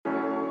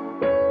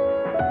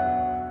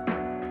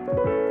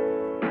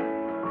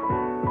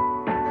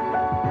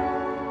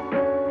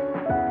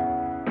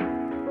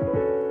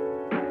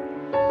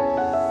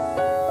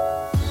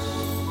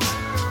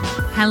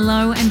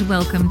Hello and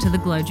welcome to the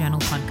Glow Journal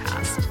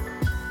podcast,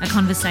 a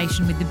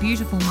conversation with the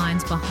beautiful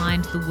minds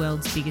behind the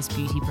world's biggest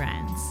beauty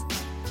brands.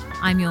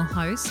 I'm your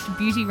host,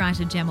 beauty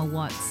writer Gemma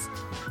Watts,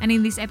 and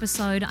in this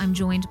episode I'm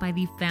joined by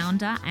the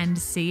founder and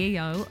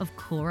CEO of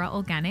Kora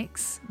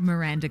Organics,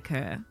 Miranda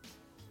Kerr.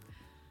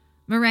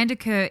 Miranda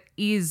Kerr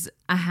is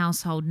a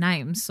household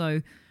name,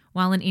 so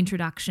while an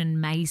introduction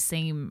may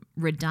seem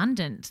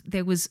redundant,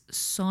 there was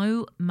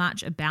so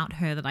much about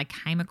her that I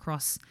came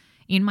across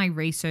in my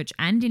research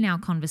and in our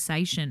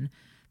conversation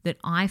that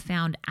I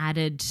found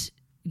added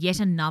yet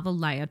another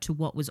layer to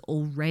what was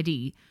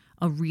already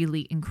a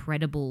really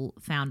incredible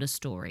founder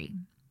story.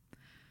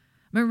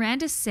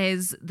 Miranda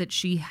says that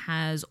she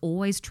has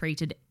always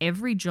treated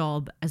every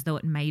job as though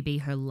it may be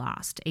her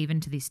last, even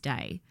to this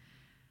day.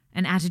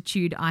 An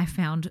attitude I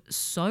found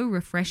so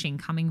refreshing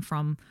coming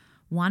from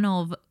one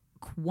of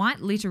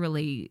quite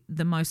literally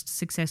the most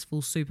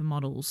successful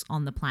supermodels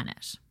on the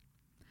planet.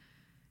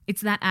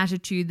 It's that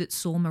attitude that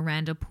saw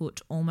Miranda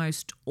put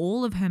almost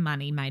all of her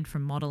money made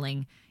from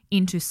modelling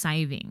into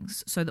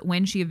savings so that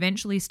when she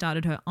eventually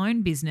started her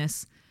own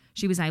business,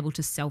 she was able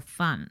to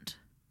self-fund.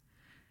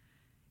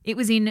 It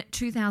was in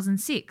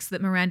 2006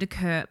 that Miranda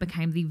Kerr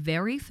became the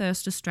very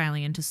first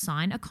Australian to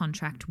sign a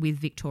contract with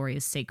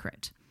Victoria's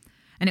Secret.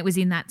 And it was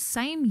in that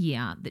same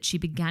year that she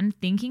began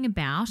thinking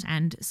about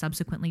and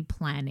subsequently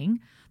planning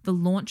the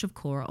launch of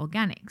Kora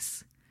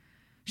Organics.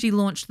 She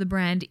launched the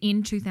brand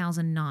in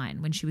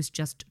 2009 when she was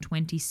just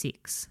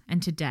 26,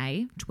 and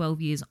today,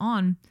 12 years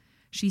on,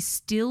 she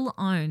still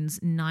owns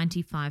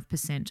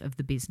 95% of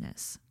the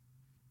business.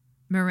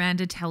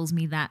 Miranda tells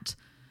me that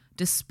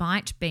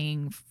despite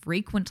being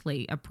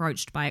frequently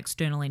approached by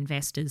external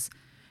investors,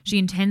 she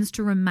intends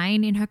to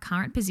remain in her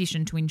current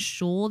position to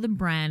ensure the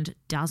brand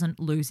doesn't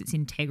lose its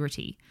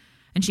integrity,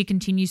 and she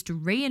continues to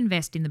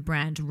reinvest in the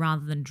brand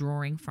rather than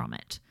drawing from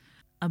it.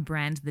 A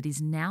brand that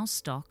is now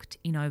stocked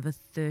in over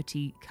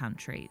 30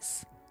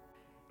 countries.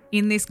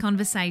 In this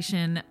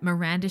conversation,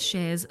 Miranda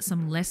shares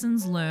some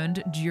lessons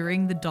learned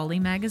during the Dolly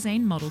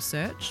magazine model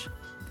search,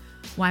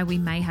 why we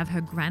may have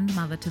her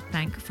grandmother to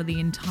thank for the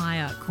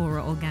entire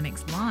Kora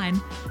Organics line,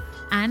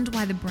 and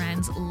why the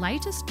brand's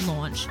latest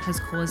launch has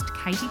caused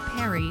Katy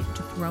Perry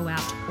to throw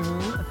out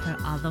all of her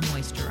other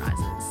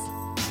moisturisers.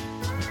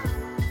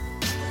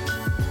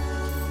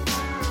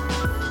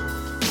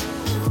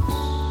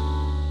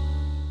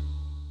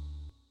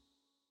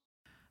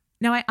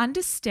 Now, I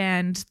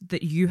understand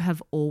that you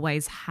have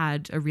always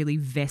had a really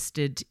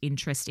vested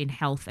interest in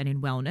health and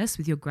in wellness,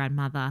 with your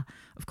grandmother,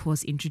 of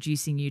course,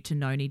 introducing you to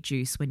noni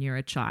juice when you're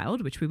a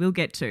child, which we will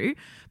get to.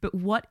 But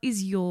what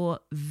is your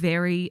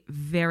very,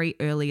 very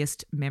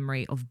earliest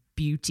memory of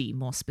beauty,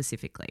 more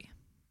specifically?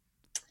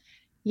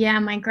 Yeah,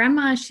 my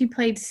grandma, she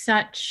played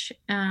such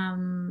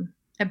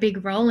a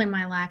big role in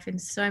my life in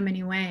so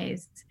many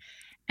ways.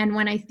 And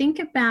when I think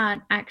about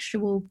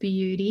actual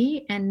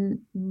beauty and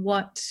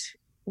what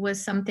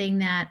was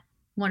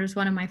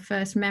one of my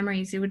first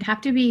memories, it would have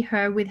to be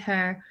her with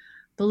her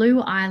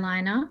blue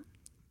eyeliner.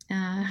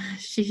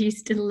 She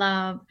used to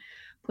love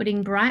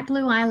putting bright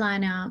blue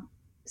eyeliner.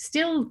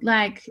 Still,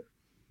 like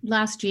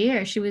last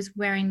year, she was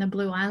wearing the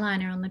blue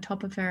eyeliner on the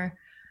top of her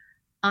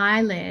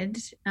eyelid,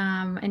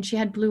 and she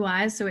had blue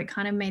eyes, so it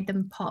kind of made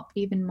them pop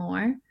even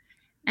more.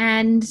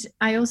 And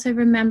I also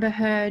remember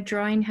her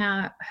drawing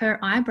her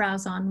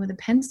eyebrows on with a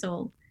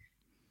pencil,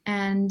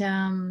 and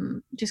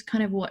just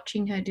kind of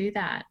watching her do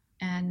that.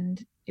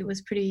 And it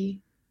was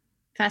pretty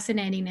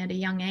fascinating at a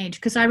young age,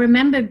 because I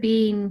remember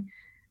being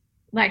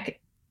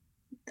like,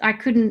 I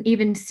couldn't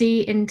even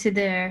see into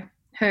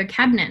her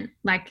cabinet.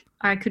 Like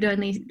I could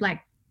only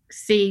like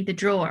see the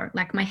drawer,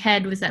 like my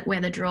head was at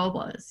where the drawer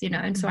was,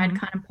 and so I'd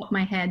kind of put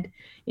my head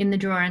in the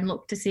drawer and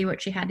look to see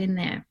what she had in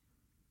there.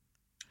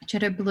 She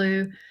had her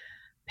blue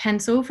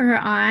pencil for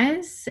her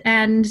eyes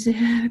and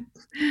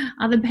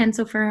other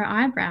pencil for her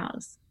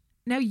eyebrows.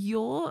 Now,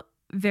 your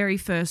very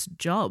first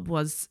job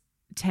was,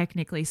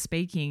 technically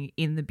speaking,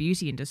 in the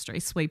beauty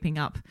industry, sweeping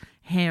up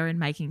hair and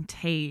making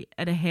tea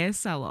at a hair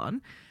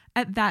salon.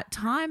 At that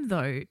time,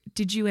 though,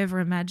 did you ever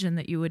imagine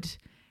that you would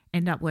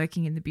end up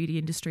working in the beauty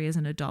industry as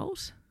an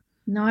adult?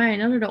 No,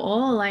 not at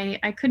all.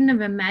 I couldn't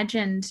have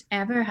imagined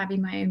ever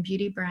having my own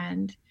beauty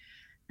brand.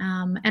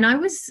 And I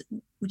was,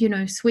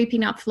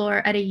 sweeping up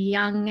floor at a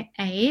young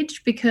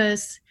age,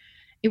 because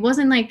it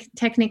wasn't like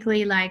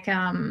technically like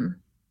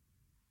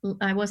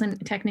I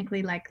wasn't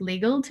technically like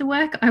legal to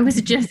work. I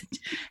was just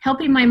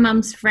helping my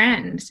mum's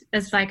friend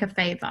as like a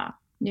favor,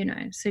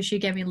 so she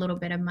gave me a little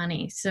bit of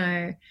money.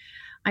 So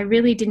I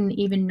really didn't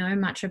even know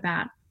much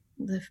about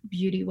the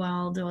beauty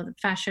world or the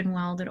fashion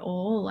world at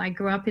all. I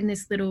grew up in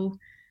this little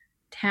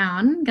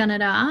town,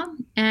 Gunnedah,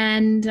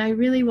 and I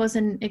really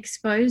wasn't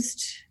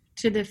exposed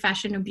to the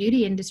fashion or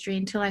beauty industry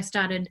until I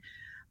started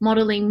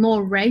modeling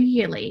more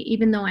regularly,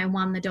 even though I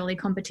won the Dolly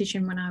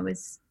competition when I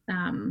was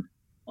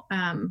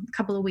a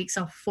couple of weeks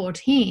off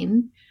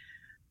 14.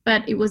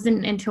 But it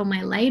wasn't until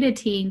my later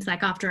teens,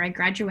 like after I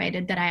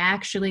graduated, that I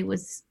actually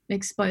was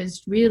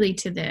exposed really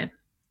to the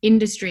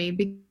industry,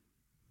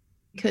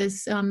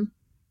 because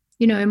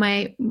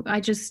I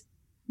just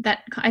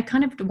that I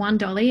kind of won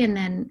Dolly and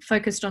then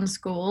focused on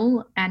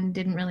school and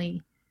didn't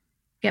really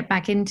get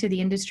back into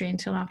the industry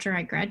until after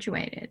I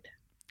graduated.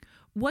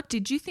 What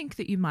did you think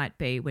that you might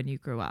be when you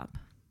grew up?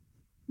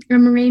 A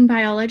marine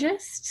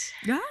biologist.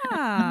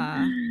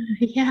 Ah.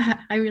 Yeah,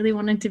 I really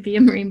wanted to be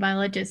a marine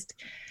biologist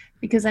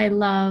because I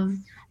love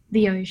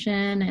the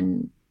ocean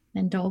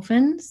and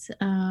dolphins.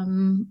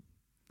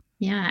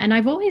 Yeah, and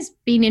I've always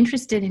been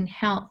interested in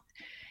health,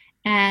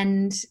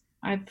 and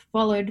I've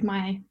followed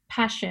my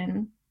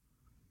passion,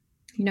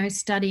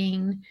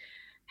 studying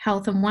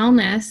health and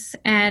wellness,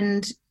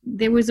 and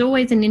there was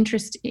always an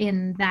interest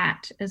in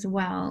that as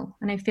well.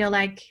 And I feel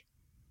like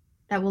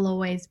that will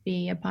always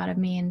be a part of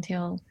me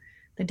until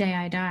the day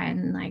I die,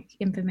 and like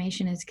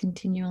information is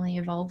continually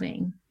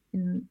evolving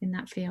in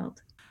that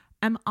field.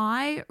 Am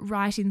I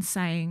right in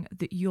saying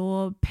that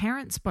your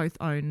parents both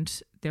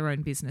owned their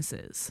own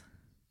businesses?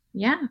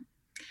 Yeah,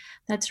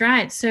 that's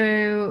right.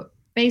 So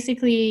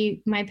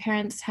basically, my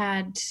parents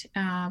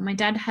my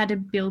dad had a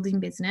building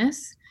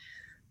business,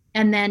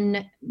 and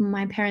then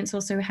my parents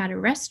also had a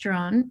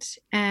restaurant.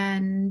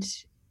 And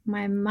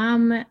my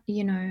mum,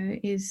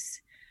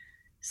 is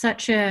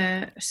such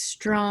a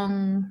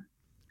strong,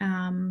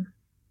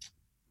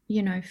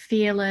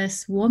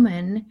 fearless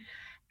woman.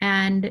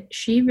 And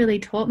she really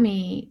taught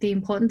me the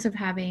importance of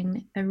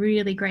having a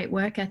really great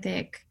work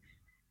ethic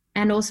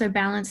and also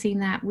balancing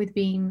that with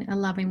being a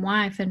loving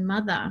wife and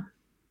mother.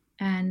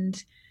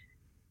 And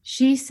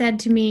she said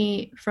to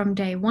me from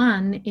day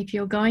one, if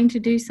you're going to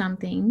do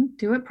something,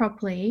 do it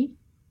properly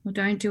or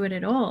don't do it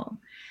at all.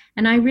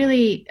 And I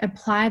really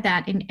apply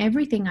that in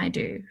everything I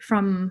do,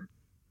 from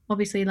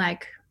obviously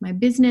like my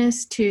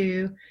business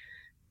to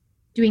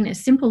doing a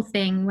simple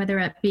thing, whether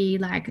it be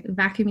like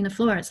vacuuming the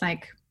floor. It's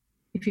like,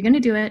 if you're going to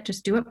do it,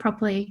 just do it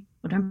properly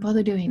or don't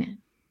bother doing it.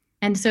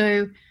 And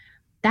so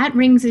that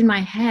rings in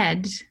my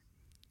head,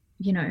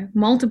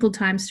 multiple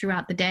times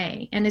throughout the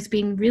day. And it's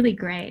been really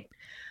great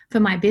for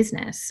my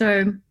business.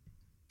 So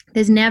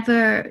there's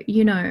never,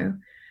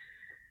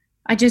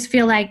 I just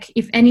feel like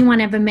if anyone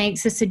ever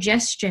makes a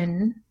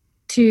suggestion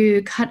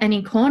to cut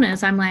any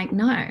corners, I'm like,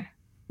 no,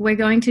 we're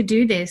going to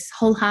do this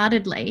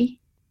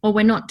wholeheartedly or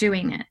we're not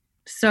doing it.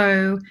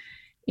 So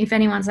if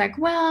anyone's like,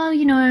 well,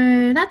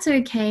 that's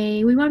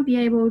okay, we won't be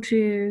able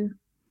to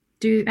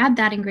add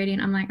that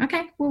ingredient, I'm like,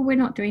 okay, well, we're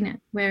not doing it.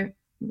 We're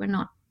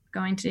not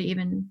going to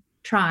even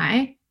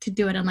try to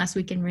do it unless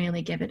we can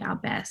really give it our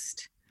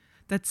best.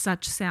 That's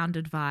such sound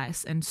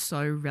advice and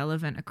so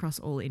relevant across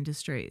all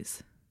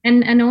industries.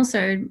 And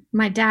also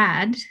my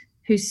dad,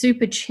 who's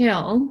super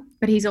chill,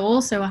 but he's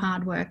also a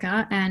hard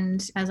worker.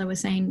 And as I was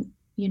saying,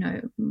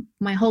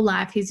 my whole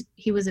life,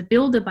 he was a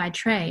builder by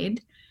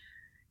trade.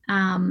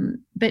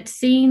 But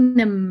seeing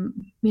them,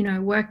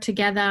 work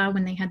together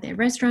when they had their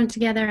restaurant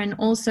together, and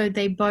also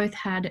they both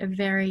had a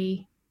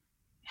very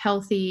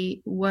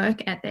healthy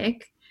work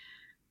ethic,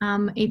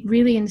 it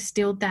really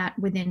instilled that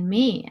within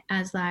me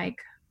as like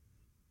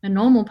a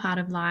normal part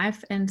of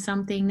life and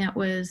something that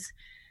was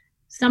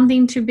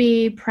something to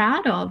be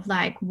proud of,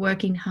 like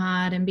working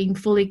hard and being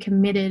fully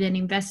committed and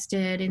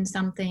invested in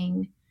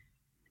something.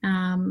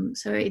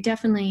 So it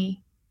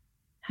definitely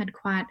had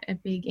quite a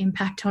big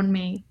impact on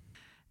me.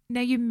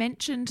 Now, you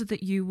mentioned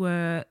that you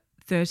were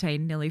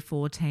 13, nearly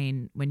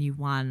 14 when you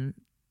won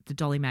the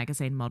Dolly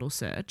Magazine Model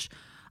Search.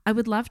 I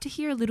would love to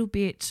hear a little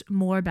bit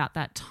more about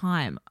that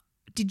time.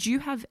 Did you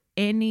have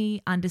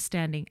any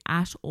understanding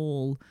at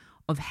all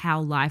of how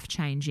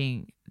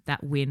life-changing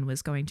that win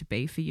was going to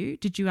be for you?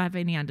 Did you have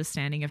any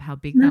understanding of how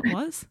big that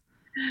was?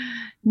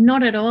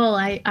 Not at all.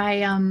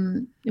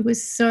 It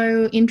was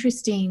so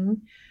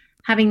interesting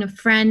having a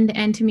friend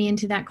enter me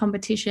into that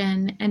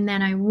competition, and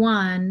then I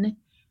won.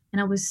 And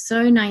I was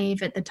so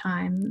naive at the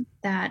time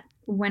that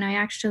when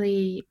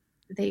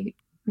they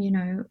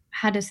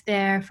had us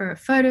there for a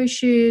photo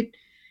shoot,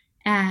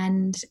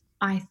 and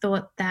I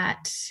thought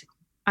that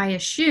I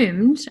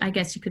assumed, I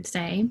guess you could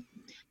say,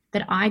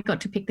 that I got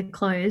to pick the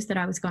clothes that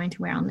I was going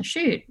to wear on the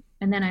shoot.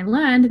 And then I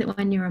learned that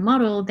when you're a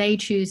model, they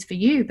choose for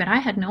you, but I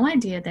had no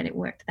idea that it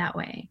worked that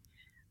way.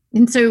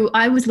 And so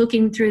I was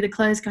looking through the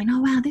clothes going, oh,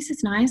 wow, this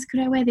is nice.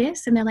 Could I wear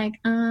this? And they're like,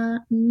 no,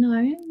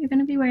 you're going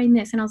to be wearing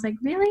this. And I was like,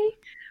 really?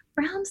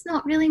 Brown's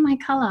not really my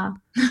color.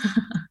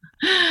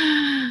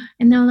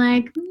 And they're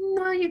like,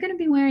 no, you're going to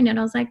be wearing it.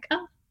 I was like,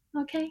 oh,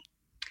 okay.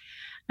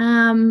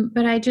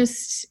 But I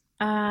just,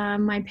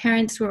 my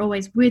parents were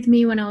always with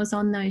me when I was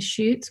on those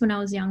shoots when I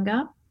was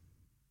younger.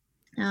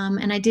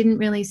 And I didn't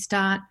really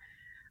start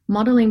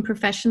modeling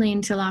professionally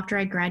until after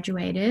I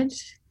graduated,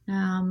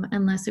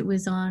 unless it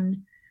was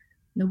on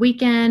the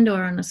weekend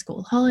or on a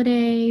school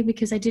holiday,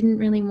 because I didn't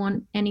really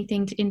want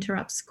anything to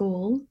interrupt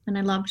school, and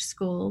I loved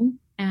school.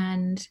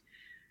 And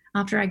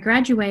after I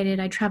graduated,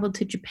 I traveled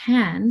to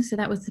Japan. So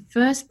that was the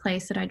first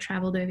place that I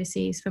traveled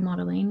overseas for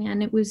modeling.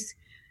 And it was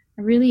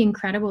a really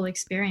incredible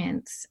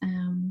experience.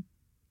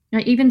 I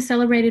even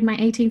celebrated my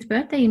 18th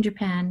birthday in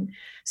Japan.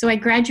 So I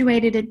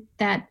graduated at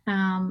that,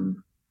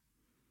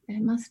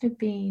 it must have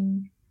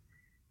been,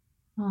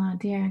 oh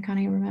dear, I can't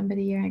even remember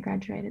the year I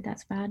graduated.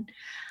 That's bad.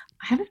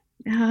 I have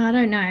I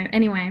don't know.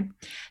 Anyway,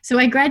 so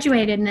I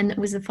graduated, and then it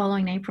was the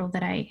following April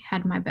that I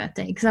had my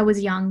birthday because I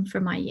was young for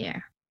my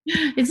year.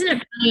 Isn't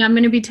it funny? I'm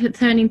going to be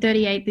turning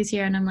 38 this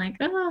year, and I'm like,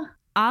 oh.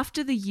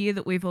 After the year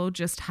that we've all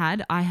just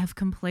had, I have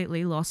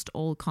completely lost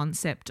all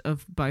concept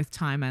of both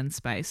time and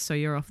space. So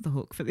you're off the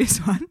hook for this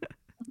one.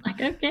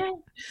 Like, okay.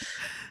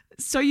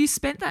 So you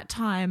spent that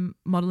time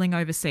modeling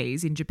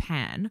overseas in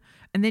Japan,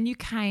 and then you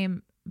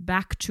came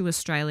back to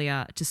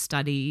Australia to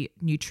study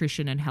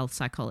nutrition and health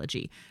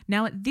psychology.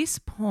 Now, at this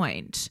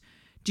point,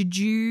 did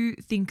you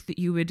think that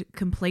you would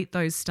complete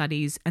those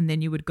studies and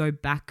then you would go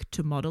back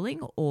to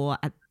modeling, or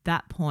at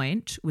that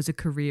point was a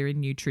career in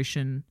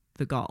nutrition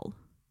the goal?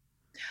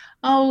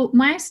 Oh,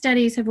 my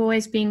studies have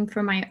always been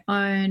for my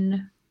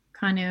own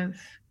kind of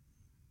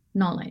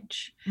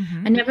knowledge.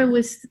 Mm-hmm. I never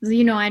was,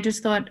 I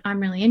just thought I'm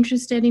really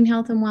interested in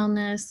health and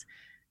wellness.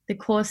 The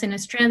course in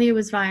Australia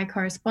was via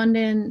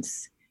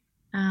correspondence.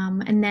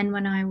 And then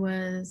when I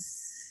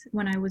was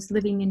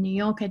living in New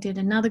York, I did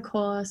another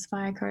course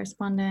via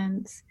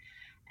correspondence.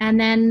 And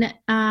then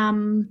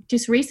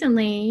just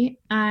recently,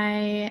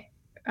 I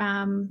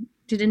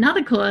did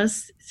another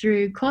course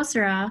through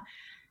Coursera,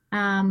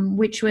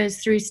 which was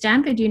through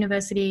Stanford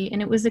University,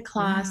 and it was a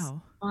class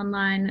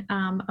online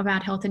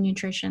about health and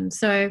nutrition.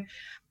 So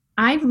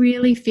I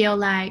really feel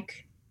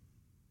like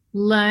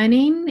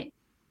learning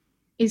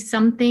is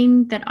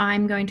something that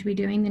I'm going to be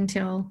doing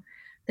until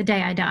the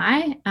day I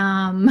die.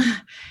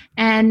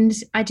 And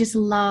I just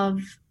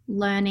love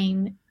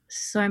learning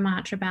so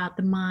much about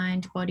the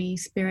mind, body,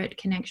 spirit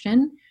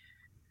connection.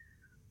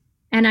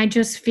 And I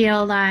just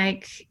feel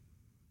like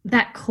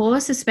that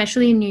course,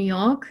 especially in New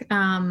York,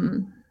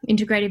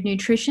 integrative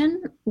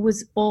nutrition,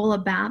 was all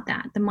about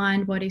that, the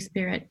mind, body,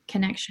 spirit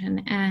connection.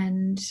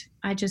 And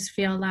I just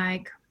feel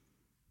like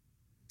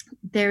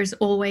there's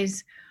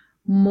always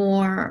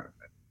more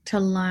to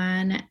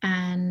learn,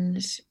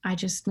 and I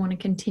just want to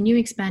continue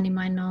expanding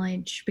my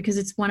knowledge because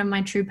it's one of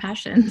my true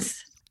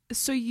passions.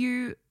 So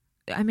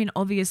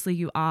obviously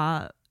you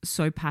are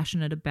so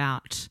passionate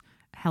about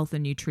health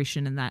and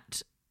nutrition, and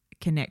that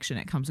connection,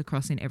 it comes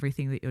across in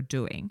everything that you're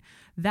doing.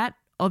 That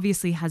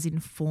obviously has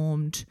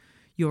informed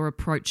your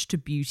approach to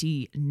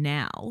beauty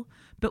now.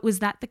 But was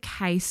that the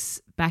case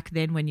back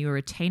then when you were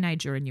a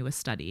teenager and you were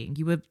studying?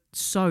 You were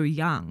so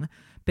young,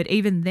 but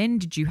even then,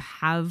 did you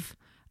have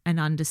an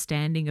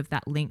understanding of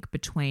that link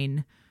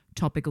between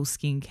topical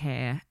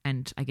skincare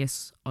and, I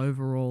guess,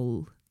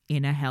 overall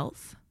inner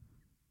health?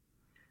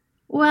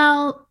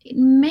 Well, it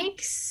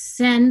makes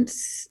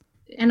sense.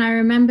 And I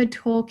remember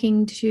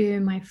talking to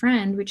my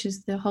friend, which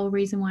is the whole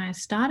reason why I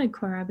started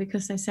Cora,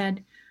 because I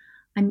said,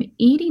 I'm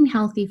eating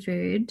healthy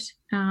food.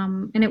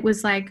 And it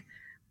was like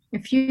a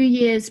few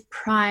years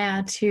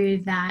prior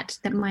to that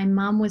my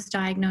mum was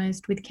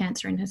diagnosed with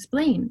cancer in her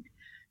spleen.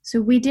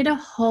 So we did a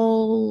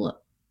whole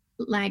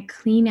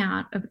clean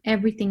out of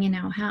everything in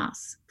our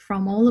house,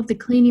 from all of the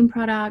cleaning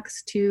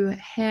products to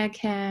hair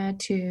care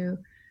to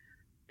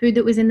food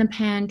that was in the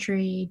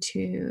pantry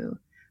to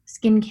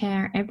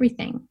skincare,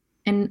 everything.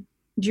 And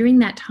during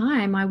that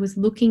time, I was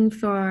looking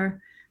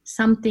for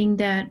something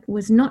that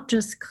was not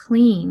just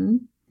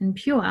clean and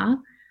pure,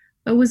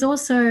 but was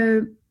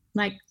also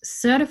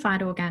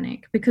certified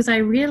organic, because I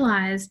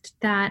realized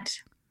that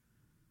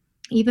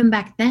even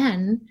back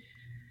then,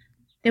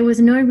 there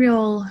was no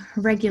real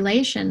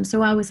regulation.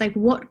 So I was like,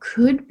 what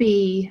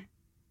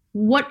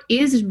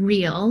is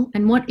real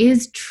and what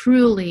is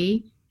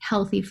truly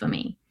healthy for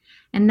me?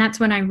 And that's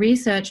when I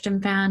researched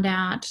and found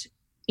out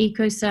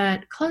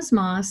EcoCert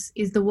Cosmos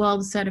is the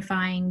world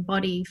certifying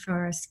body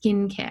for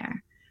skincare.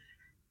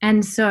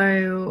 And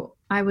so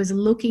I was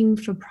looking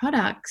for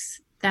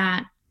products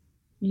that,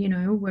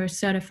 were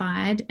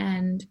certified,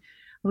 and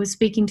I was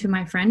speaking to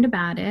my friend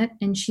about it.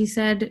 And she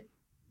said,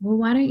 well,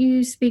 why don't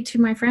you speak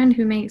to my friend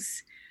who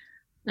makes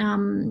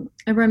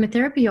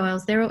aromatherapy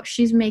oils?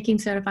 She's making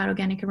certified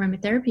organic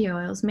aromatherapy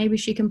oils. Maybe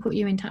she can put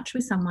you in touch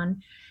with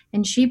someone.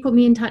 And she put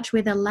me in touch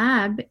with a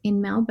lab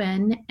in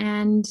Melbourne,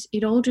 and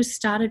it all just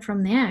started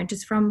from there,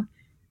 just from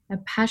a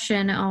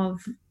passion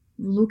of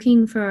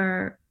looking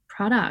for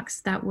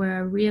products that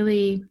were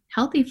really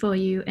healthy for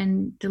you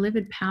and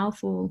delivered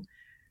powerful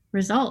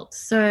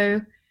results.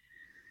 So,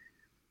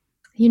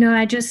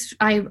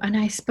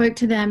 I spoke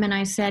to them and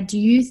I said, do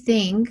you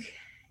think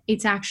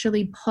it's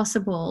actually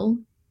possible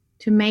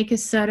to make a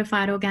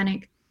certified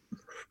organic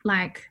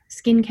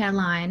skincare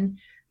line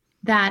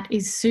that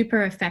is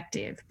super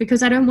effective?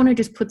 Because I don't want to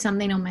just put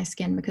something on my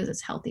skin because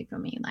it's healthy for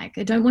me. I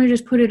don't want to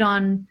just put it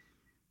on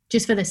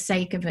just for the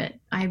sake of it.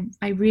 I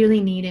really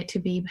need it to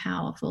be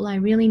powerful. I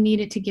really need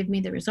it to give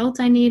me the results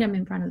I need. I'm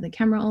in front of the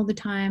camera all the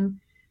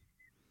time.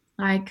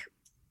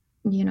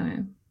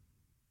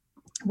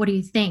 What do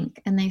you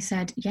think? And they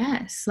said,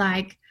 yes.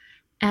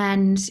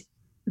 And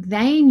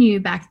they knew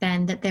back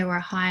then that there were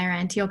higher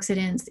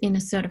antioxidants in a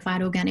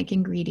certified organic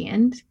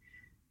ingredient.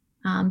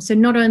 So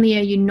not only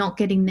are you not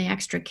getting the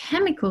extra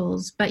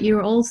chemicals, but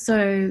you're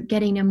also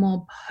getting a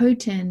more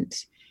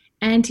potent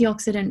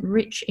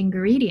antioxidant-rich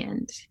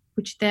ingredient,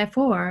 which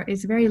therefore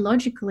is very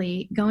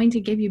logically going to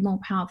give you more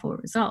powerful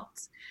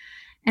results.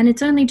 And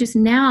it's only just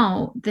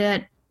now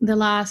that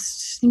I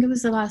think it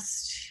was the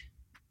last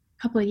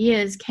couple of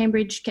years,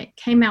 Cambridge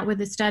came out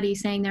with a study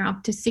saying they're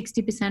up to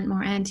 60%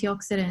 more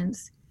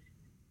antioxidants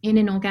in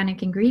an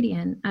organic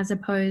ingredient as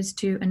opposed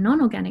to a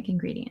non-organic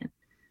ingredient.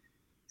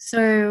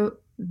 So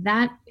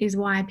that is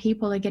why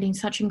people are getting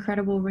such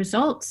incredible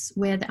results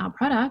with our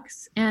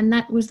products. And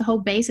that was the whole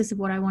basis of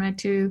what I wanted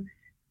to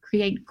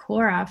create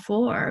Cora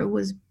for,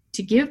 was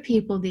to give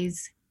people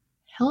these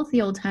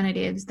healthy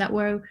alternatives that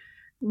were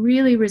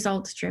really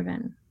results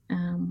driven.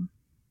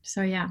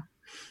 So yeah.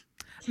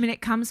 I mean,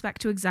 it comes back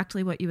to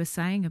exactly what you were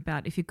saying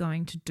about if you're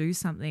going to do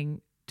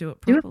something, do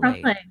it properly. Do it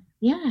properly.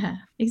 Yeah,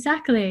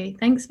 exactly.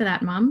 Thanks for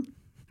that, Mum.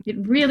 It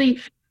really,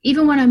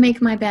 even when I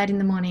make my bed in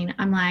the morning,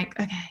 I'm like,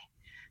 okay,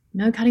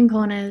 no cutting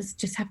corners,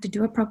 just have to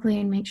do it properly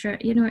and make sure,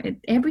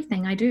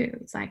 everything I do.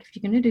 It's like, if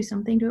you're going to do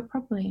something, do it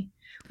properly.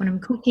 When I'm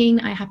cooking,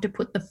 I have to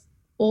put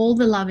all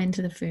the love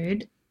into the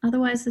food.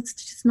 Otherwise, it's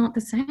just not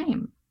the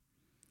same.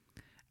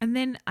 And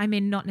then, I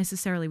mean, not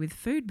necessarily with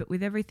food, but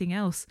with everything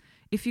else.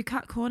 If you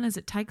cut corners,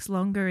 it takes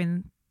longer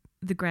in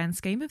the grand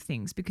scheme of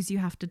things because you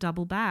have to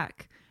double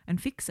back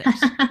and fix it.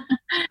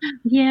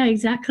 Yeah,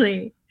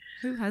 exactly.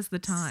 Who has the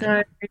time?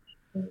 So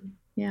true.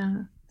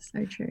 Yeah,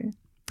 so true.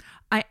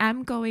 I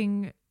am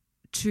going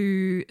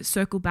to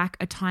circle back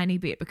a tiny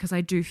bit because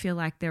I do feel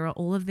like there are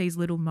all of these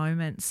little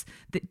moments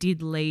that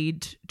did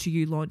lead to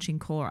you launching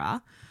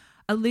Cora.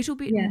 A little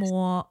bit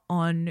more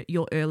on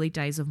your early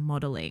days of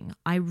modeling.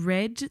 I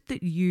read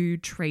that you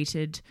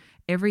treated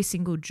every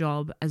single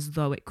job as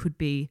though it could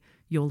be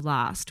your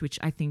last, which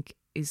I think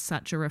is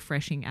such a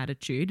refreshing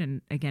attitude.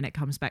 And again, it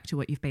comes back to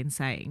what you've been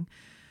saying.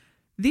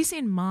 This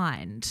in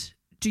mind,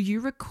 do you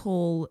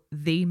recall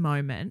the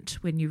moment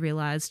when you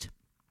realized,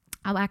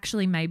 oh,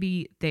 actually,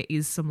 maybe there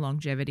is some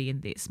longevity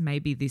in this.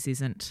 Maybe this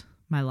isn't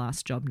my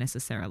last job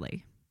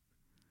necessarily?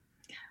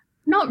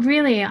 Not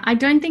really. I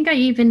don't think I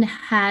even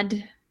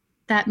had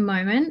that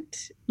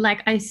moment.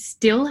 Like, I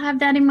still have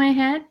that in my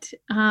head.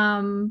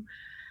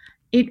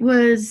 It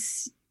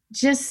was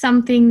just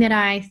something that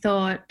I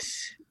thought,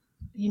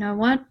 you know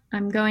what,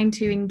 I'm going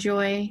to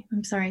enjoy.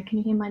 I'm sorry, can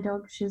you hear my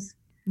dog?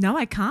 No,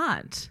 I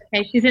can't.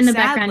 Okay, she's in the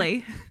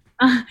Sadly.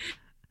 background.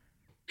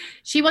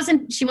 She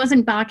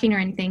wasn't barking or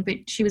anything,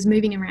 but she was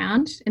moving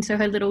around, and so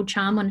her little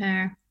charm on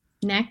her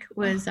neck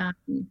was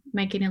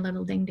making a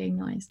little ding ding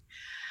noise.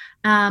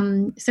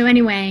 So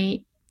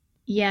anyway,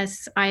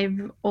 yes,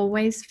 I've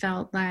always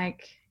felt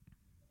like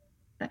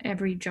that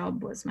every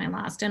job was my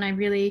last, and I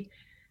really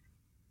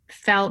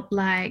felt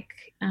like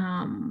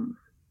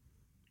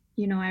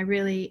I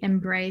really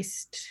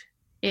embraced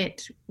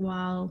it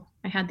while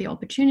I had the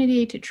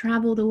opportunity to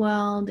travel the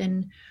world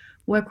and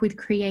work with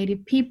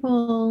creative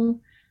people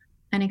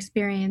and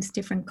experience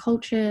different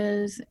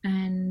cultures,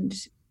 and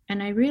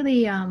I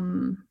really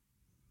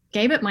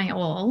gave it my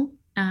all.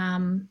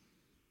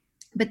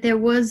 But there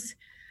was,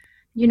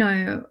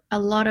 a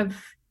lot of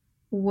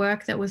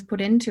work that was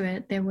put into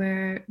it. There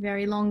were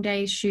very long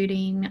days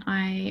shooting.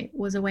 I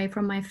was away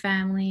from my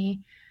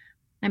family.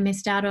 I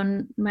missed out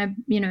on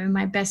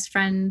my best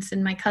friends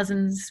and my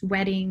cousins'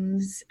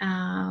 weddings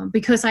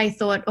because I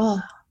thought,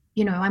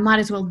 I might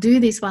as well do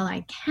this while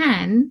I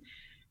can.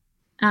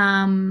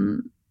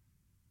 And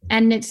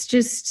it's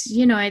just,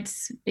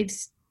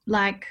 it's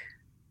like,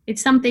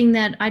 it's something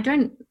that I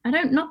don't,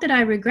 not that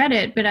I regret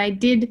it, but I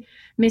did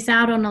miss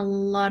out on a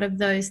lot of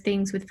those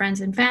things with friends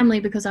and family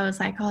because I was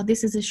like, oh,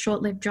 this is a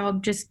short-lived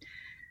job. Just,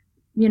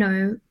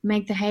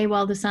 make the hay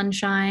while the sun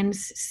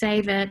shines,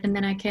 save it, and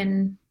then I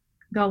can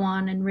go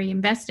on and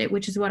reinvest it,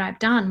 which is what I've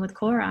done with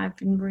Cora. I've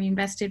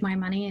reinvested my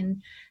money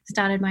and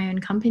started my own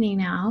company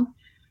now.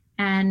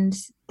 And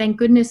thank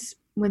goodness,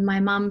 with my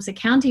mum's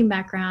accounting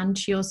background,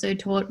 she also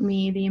taught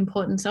me the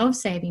importance of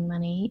saving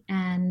money.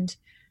 And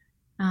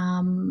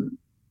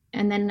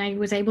then I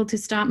was able to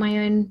start my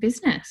own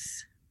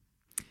business.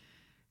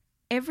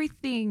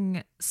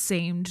 Everything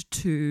seemed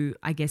to,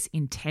 I guess,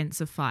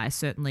 intensify,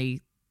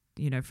 certainly,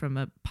 from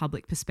a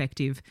public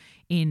perspective,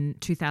 in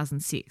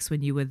 2006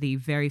 when you were the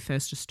very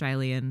first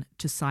Australian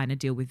to sign a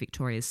deal with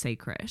Victoria's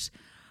Secret.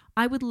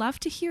 I would love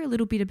to hear a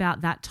little bit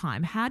about that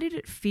time. How did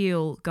it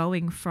feel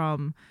going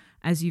from,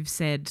 as you've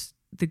said,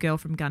 the girl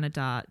from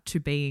Gunnedah to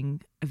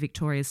being a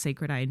Victoria's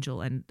Secret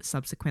angel and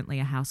subsequently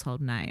a household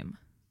name?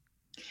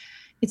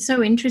 It's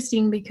so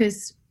interesting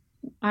because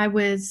I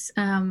was,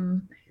 I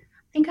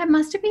think I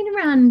must have been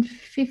around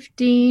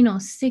 15 or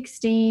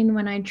 16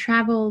 when I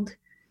traveled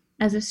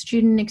as a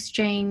student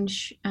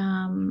exchange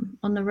on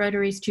the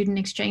Rotary Student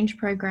Exchange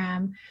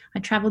Program. I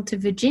traveled to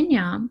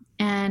Virginia,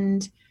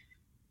 and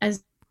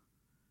as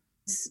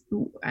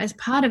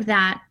part of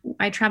that,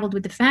 I traveled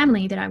with the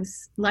family that I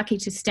was lucky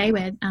to stay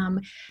with,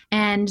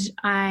 and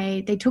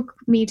they took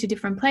me to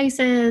different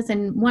places.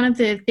 And one of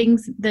the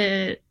things,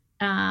 the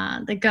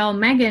girl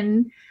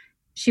Megan,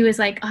 she was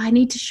like, oh, I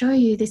need to show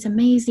you this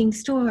amazing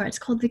store. It's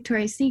called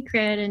Victoria's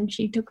Secret. And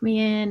she took me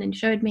in and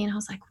showed me, and I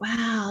was like,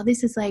 wow,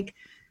 this is like,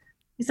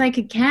 it's like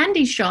a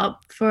candy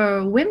shop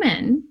for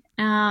women.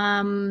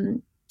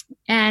 And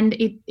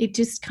it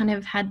just kind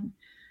of had,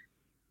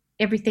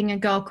 everything a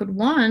girl could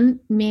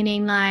want,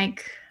 meaning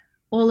like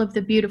all of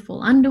the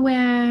beautiful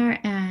underwear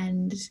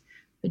and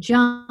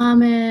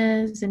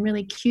pajamas and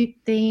really cute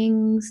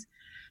things.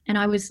 And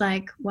I was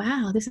like,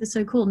 wow, this is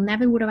so cool.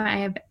 Never would I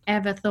have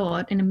ever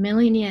thought in a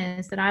million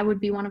years that I would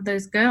be one of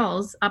those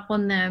girls up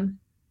on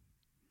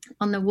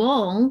the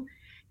wall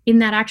in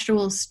that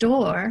actual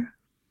store.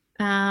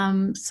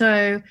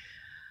 So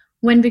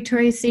when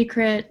Victoria's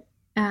Secret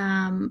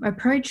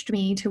approached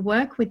me to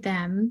work with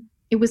them,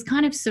 it was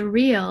kind of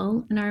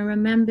surreal. And I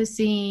remember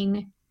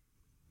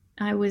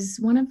I was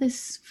one of the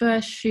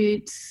first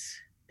shoots.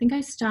 I think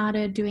I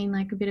started doing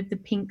like a bit of the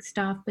pink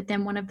stuff, but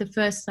then one of the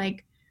first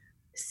like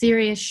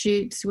serious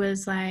shoots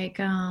was like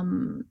a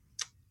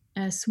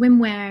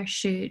swimwear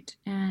shoot.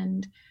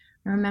 And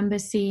I remember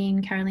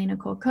seeing Carolina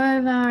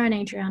Korkova and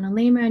Adriana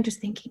Lima and just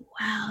thinking,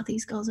 wow,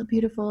 these girls are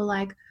beautiful.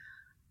 Like,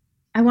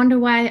 I wonder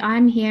why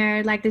I'm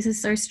here. Like, this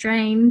is so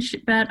strange,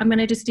 but I'm going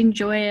to just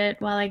enjoy it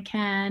while I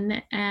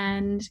can.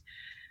 And,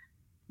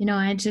 you know,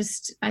 I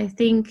guess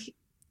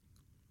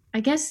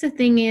the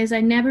thing is I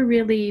never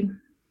really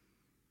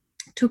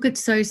took it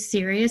so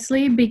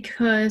seriously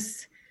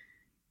because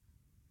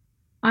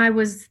I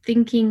was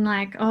thinking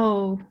like,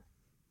 oh,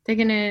 they're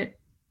going to,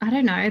 I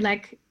don't know,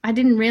 like I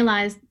didn't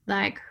realize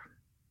like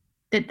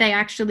that they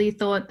actually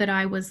thought that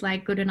I was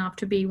like good enough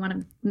to be one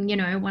of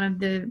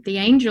the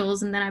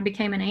angels. And then I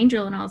became an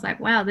angel and I was like,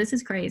 wow, this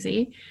is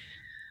crazy.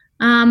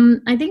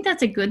 I think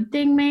that's a good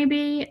thing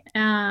maybe.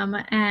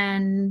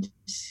 And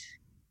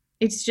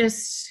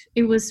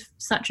it was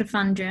such a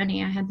fun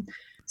journey. I had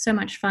so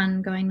much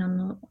fun going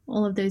on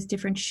all of those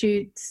different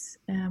shoots.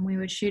 We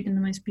would shoot in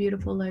the most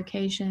beautiful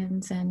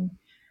locations and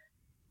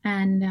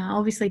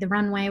obviously the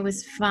runway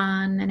was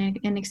fun and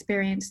an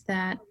experience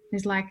that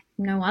is like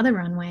no other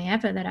runway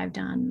ever that I've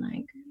done.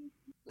 Like,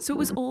 so it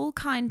was all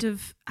kind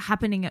of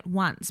happening at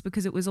once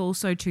because it was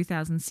also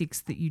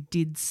 2006 that you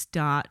did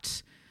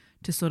start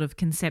to sort of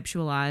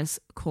conceptualize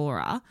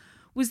Cora.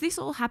 Was this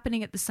all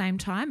happening at the same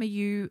time? Are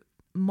you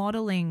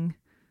modeling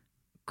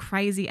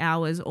crazy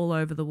hours all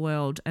over the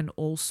world and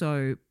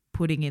also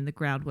putting in the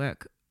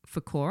groundwork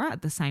for Cora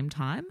at the same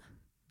time?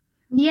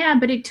 Yeah,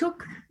 but it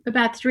took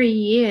about 3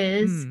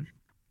 years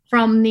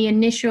from the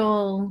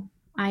initial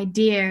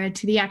idea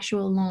to the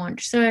actual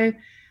launch. So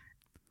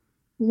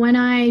when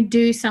I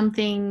do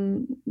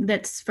something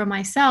that's for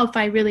myself,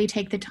 I really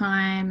take the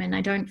time and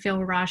I don't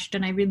feel rushed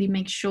and I really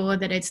make sure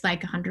that it's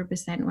like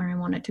 100% where I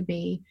want it to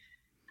be.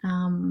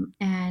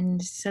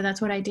 And so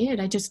that's what I did.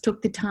 I just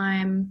took the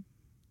time.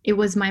 It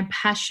was my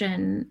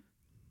passion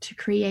to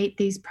create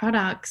these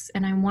products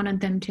and I wanted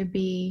them to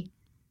be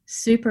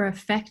super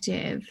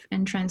effective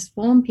and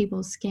transform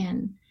people's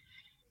skin.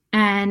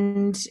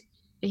 And,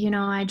 you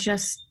know, I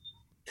just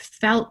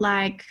felt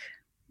like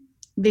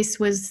this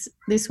was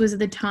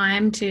the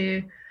time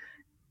to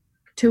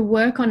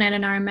work on it.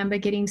 And I remember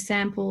getting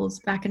samples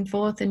back and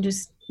forth and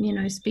just, you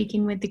know,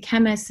 speaking with the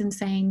chemists and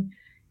saying,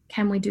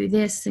 can we do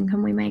this? And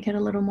can we make it a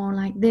little more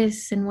like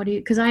this? And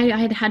because I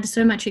had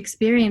so much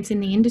experience in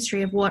the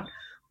industry of what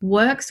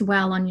works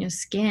well on your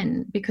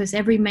skin, because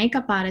every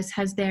makeup artist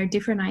has their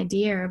different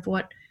idea of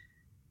what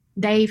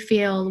they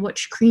feel,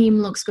 which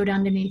cream looks good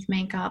underneath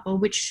makeup, or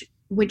which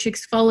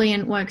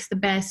exfoliant works the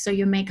best so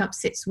your makeup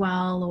sits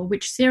well, or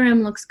which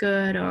serum looks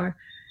good, or,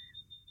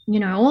 you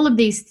know, all of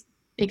these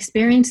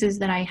experiences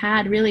that I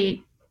had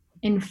really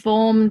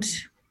informed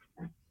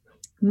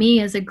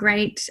me as a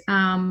great,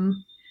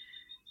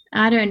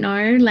 I don't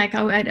know, like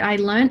I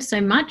learned so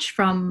much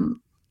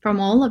from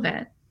all of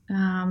it.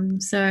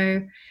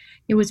 So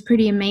it was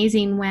pretty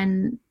amazing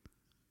when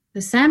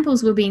the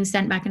samples were being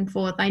sent back and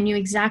forth. I knew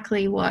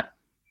exactly what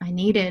I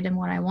needed and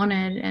what I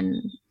wanted.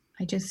 And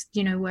I just,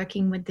 you know,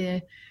 working with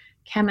the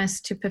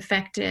chemist to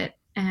perfect it.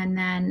 And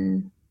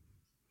then,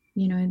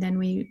 you know, then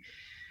we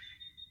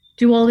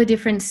do all the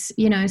different,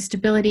 you know,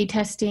 stability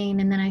testing.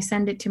 And then I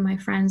send it to my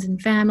friends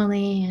and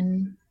family.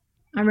 And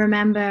I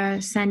remember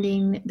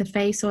sending the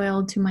face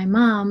oil to my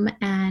mom,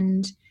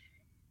 and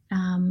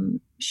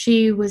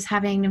she was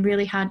having a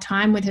really hard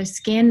time with her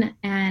skin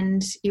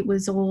and it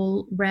was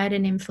all red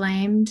and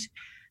inflamed.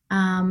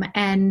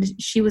 And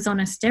she was on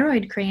a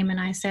steroid cream, and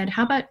I said,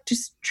 how about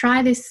just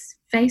try this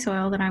face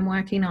oil that I'm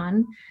working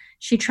on?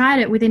 She tried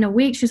it within a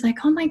week. She's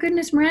like, oh my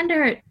goodness,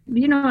 Miranda,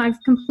 you know,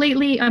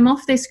 I'm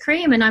off this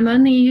cream and I'm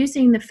only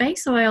using the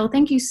face oil.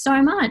 Thank you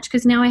so much.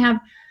 Because now I have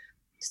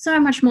so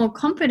much more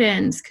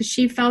confidence, because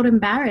she felt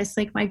embarrassed.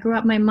 Like, I grew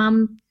up, my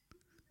mom,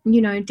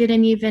 you know,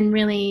 didn't even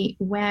really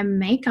wear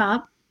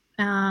makeup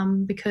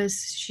because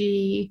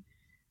she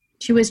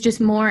was just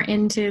more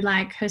into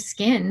like her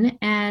skin.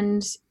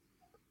 And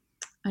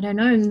I don't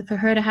know, for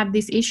her to have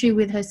this issue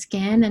with her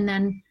skin, and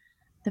then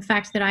the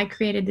fact that I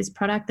created this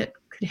product that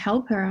could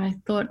help her, I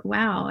thought,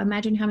 wow,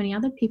 imagine how many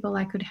other people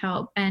I could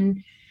help.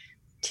 And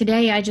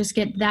today I just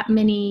get that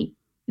many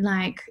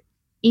like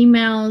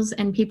emails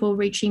and people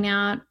reaching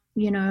out,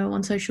 you know,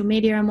 on social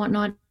media and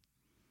whatnot,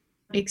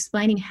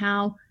 explaining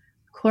how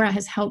Cora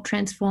has helped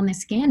transform their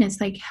skin. It's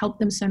like helped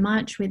them so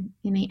much with,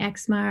 you know,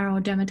 eczema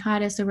or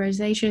dermatitis or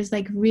rosacea. It's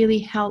like really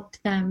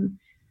helped them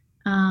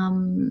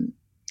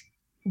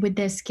with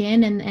their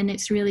skin, and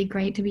it's really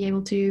great to be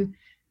able to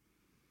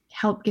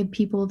help give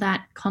people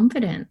that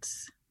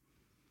confidence.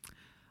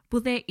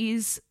 Well, there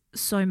is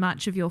so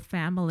much of your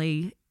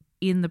family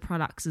in the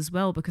products as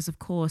well, because of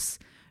course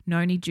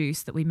noni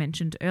juice that we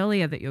mentioned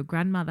earlier that your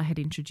grandmother had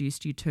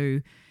introduced you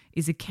to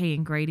is a key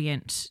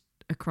ingredient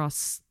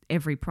across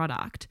every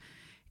product.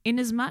 In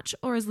as much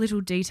or as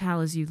little detail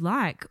as you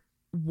like,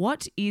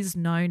 what is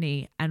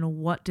noni and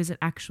what does it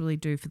actually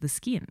do for the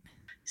skin?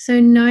 So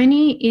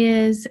noni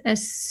is a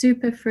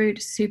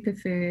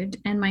superfood,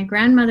 and my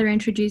grandmother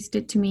introduced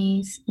it to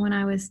me when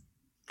I was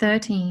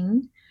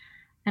 13,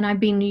 and I've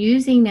been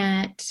using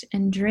it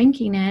and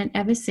drinking it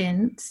ever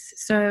since.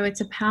 So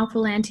it's a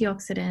powerful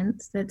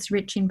antioxidant that's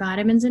rich in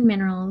vitamins and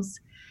minerals,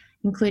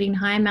 including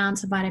high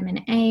amounts of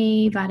vitamin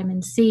A,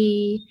 vitamin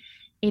C.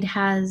 It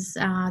has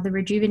the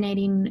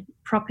rejuvenating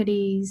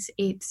properties.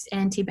 It's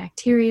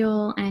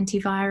antibacterial,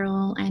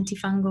 antiviral,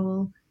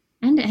 antifungal,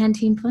 and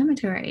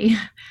anti-inflammatory.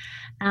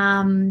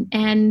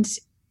 And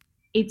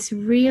it's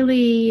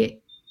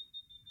really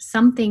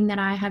something that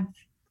I have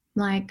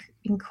like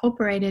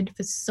incorporated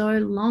for so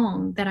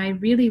long that I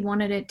really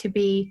wanted it to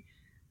be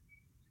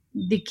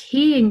the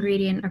key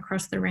ingredient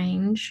across the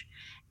range.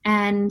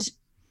 And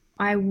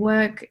I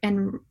work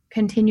and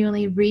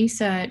continually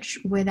research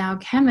with our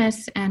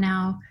chemists and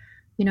our,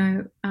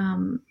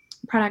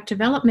 product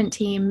development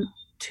team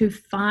to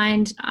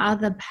find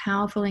other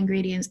powerful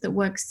ingredients that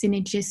work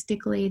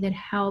synergistically, that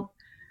help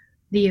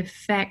the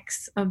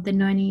effects of the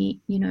noni,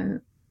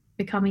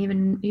 become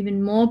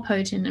even more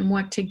potent and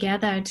work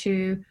together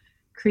to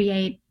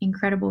create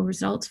incredible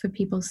results for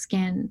people's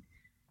skin.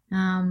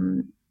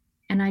 And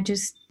I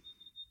just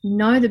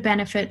know the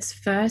benefits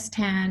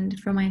firsthand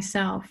for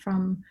myself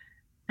from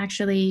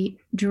actually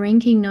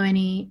drinking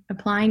noni,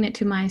 applying it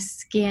to my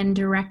skin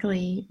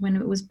directly when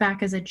it was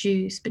back as a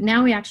juice. But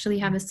now we actually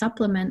have a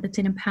supplement that's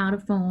in a powder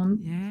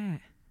form. Yeah.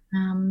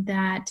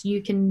 That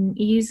you can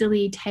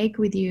easily take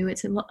with you.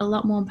 It's a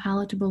lot more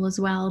palatable as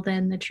well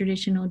than the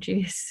traditional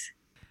juice.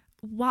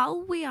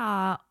 While we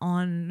are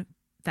on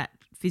that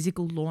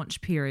physical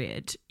launch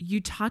period,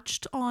 you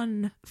touched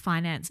on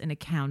finance and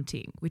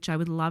accounting, which I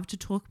would love to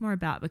talk more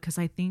about because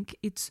I think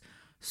it's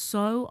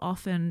so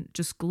often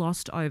just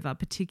glossed over,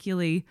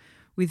 particularly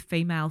with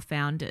female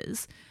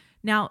founders.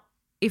 Now,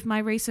 if my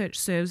research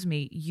serves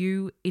me,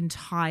 you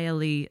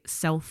entirely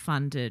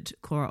self-funded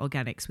Cora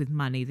Organics with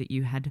money that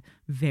you had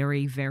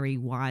very, very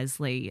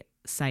wisely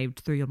saved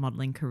through your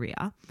modeling career.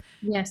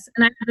 Yes.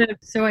 And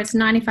so it's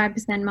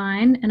 95%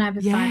 mine and I have a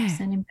 5%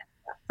 investor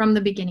from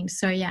the beginning.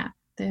 So yeah.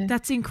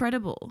 That's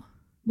incredible.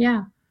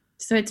 Yeah.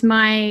 So it's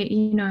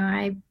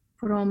I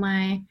put all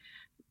my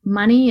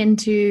money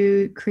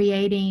into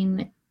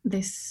creating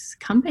this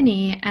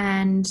company,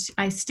 and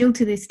I still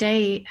to this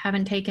day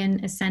haven't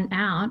taken a cent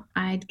out.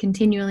 I'd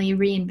continually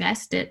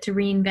reinvest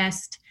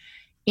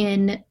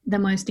in the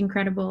most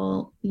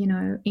incredible,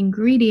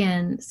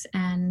 ingredients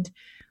and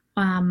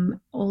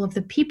all of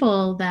the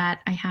people that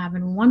I have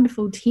and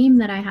wonderful team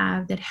that I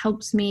have that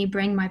helps me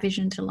bring my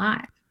vision to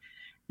life.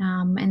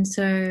 And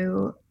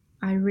so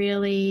I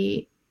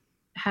really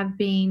have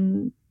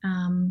been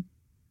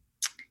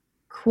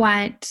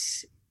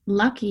quite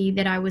lucky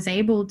that I was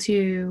able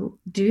to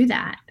do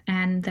that,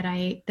 and that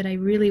I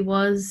really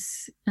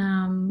was,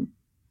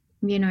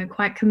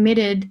 quite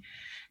committed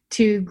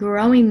to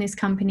growing this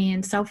company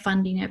and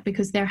self-funding it,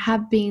 because there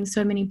have been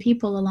so many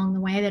people along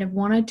the way that have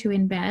wanted to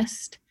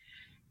invest.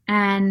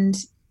 And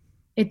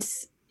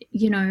it's,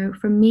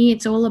 for me,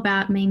 it's all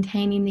about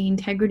maintaining the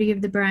integrity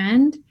of the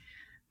brand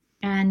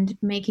and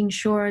making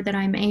sure that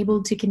I'm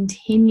able to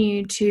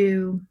continue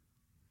to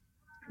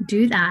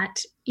do that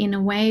in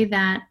a way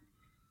that,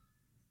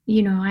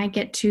 I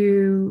get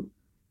to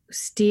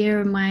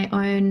steer my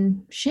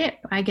own ship.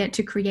 I get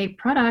to create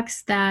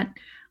products that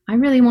I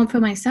really want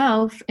for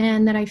myself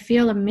and that I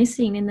feel are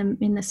missing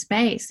in the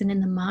space and in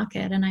the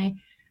market. And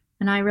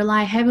I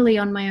rely heavily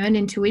on my own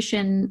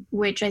intuition,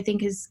 which I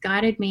think has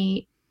guided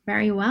me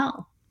very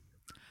well.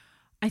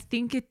 I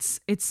think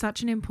it's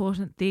such an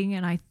important thing,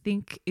 and I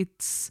think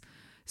it's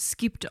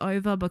skipped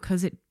over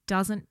because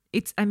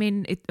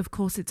of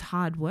course it's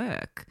hard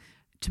work.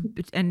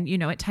 And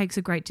it takes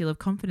a great deal of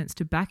confidence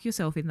to back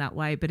yourself in that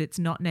way, but it's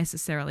not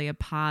necessarily a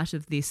part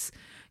of this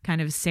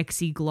kind of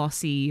sexy,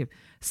 glossy,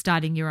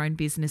 starting your own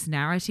business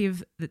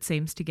narrative that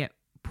seems to get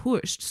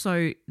pushed.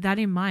 So that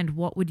in mind,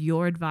 what would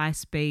your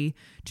advice be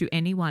to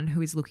anyone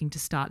who is looking to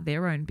start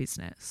their own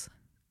business?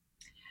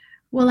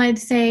 Well, I'd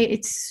say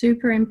it's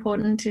super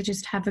important to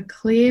just have a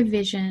clear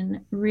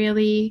vision,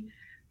 really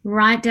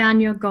write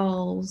down your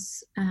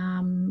goals,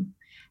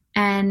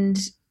 and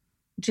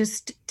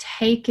just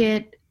take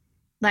it,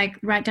 like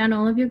write down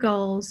all of your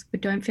goals,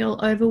 but don't feel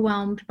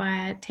overwhelmed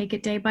by it. Take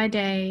it day by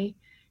day.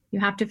 You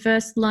have to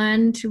first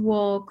learn to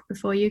walk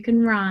before you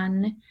can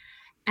run,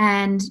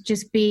 and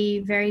just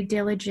be very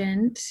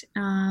diligent,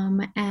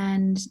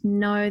 and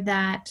know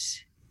that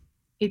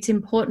it's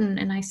important.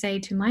 And I say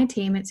to my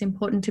team, it's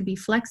important to be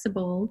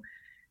flexible.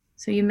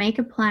 So you make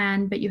a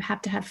plan, but you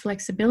have to have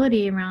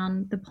flexibility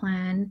around the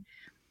plan.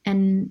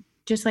 And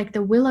just like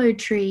the willow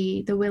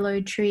tree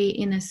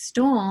in a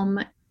storm,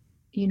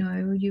 you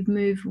know, you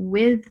move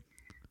with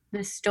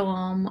the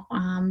storm.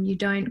 You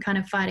don't kind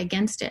of fight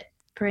against it.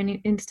 For an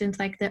instance,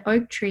 like the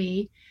oak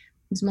tree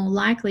is more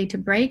likely to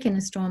break in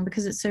a storm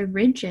because it's so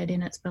rigid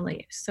in its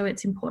beliefs. So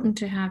it's important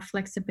to have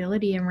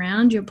flexibility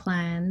around your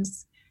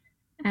plans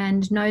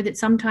and know that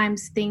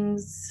sometimes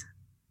things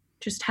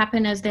just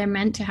happen as they're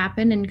meant to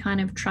happen, and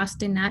kind of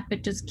trust in that,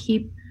 but just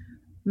keep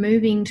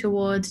moving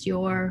towards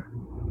your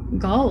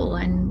goal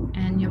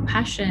and your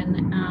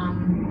passion.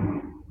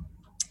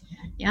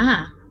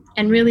 Yeah.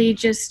 And really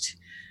just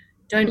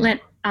don't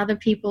let other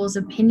people's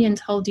opinions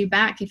hold you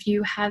back. If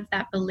you have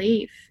that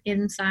belief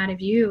inside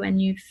of you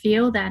and you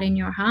feel that in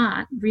your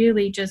heart,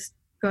 really just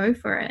go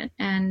for it,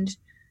 and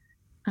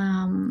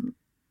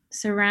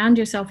surround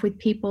yourself with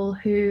people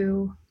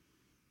who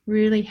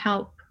really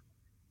help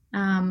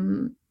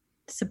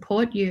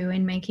support you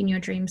in making your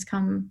dreams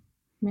come,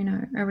 you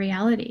know, a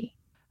reality.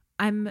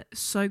 I'm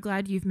so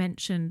glad you've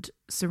mentioned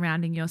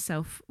surrounding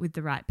yourself with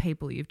the right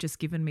people. You've just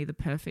given me the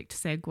perfect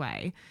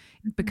segue,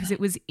 because it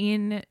was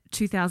in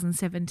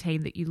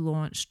 2017 that you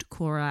launched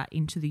Cora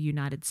into the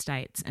United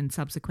States and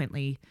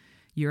subsequently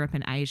Europe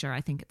and Asia.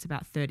 I think it's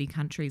about 30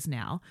 countries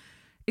now.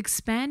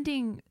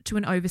 Expanding to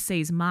an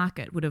overseas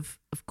market would have,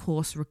 of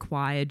course,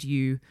 required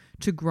you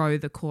to grow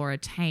the Cora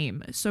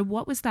team. So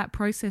what was that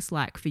process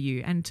like for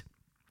you? And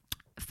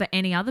for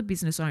any other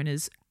business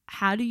owners,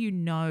 how do you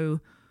know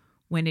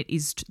when it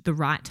is the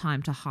right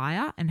time to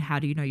hire, and how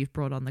do you know you've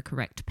brought on the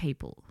correct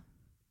people?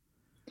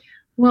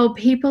 Well,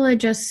 people are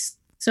just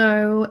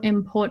so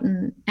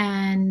important,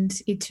 and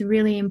it's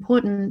really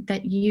important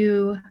that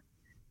you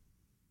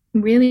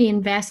really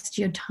invest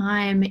your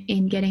time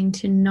in getting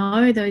to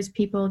know those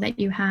people that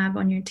you have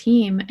on your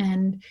team,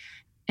 and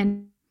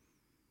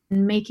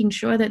making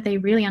sure that they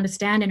really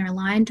understand and are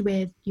aligned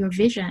with your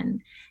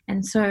vision.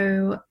 And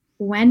so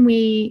when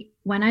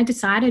I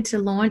decided to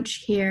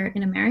launch here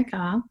in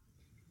America,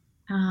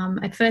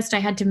 at first I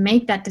had to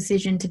make that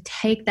decision to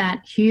take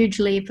that huge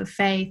leap of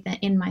faith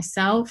in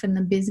myself and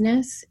the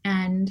business.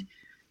 And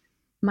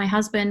my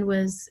husband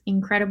was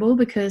incredible,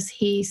 because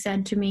he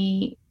said to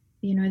me,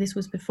 you know, this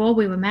was before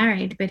we were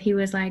married, but he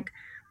was like,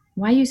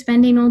 why are you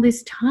spending all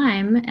this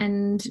time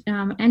and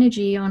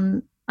energy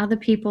on other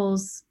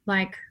people's,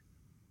 like,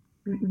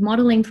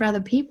 modeling for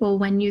other people,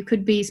 when you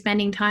could be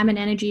spending time and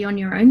energy on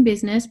your own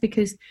business,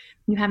 because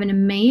you have an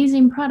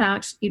amazing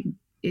product.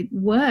 It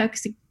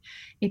works.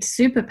 It's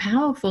super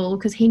powerful,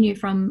 because he knew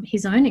from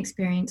his own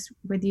experience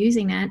with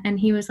using it. And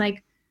he was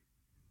like,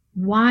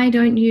 why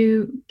don't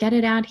you get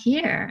it out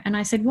here? And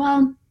I said,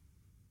 well,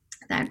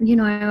 that, you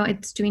know,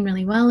 it's doing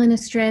really well in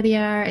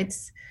Australia.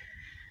 It's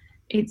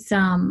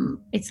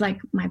like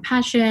my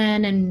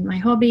passion and my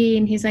hobby.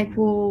 And he's like,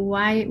 well,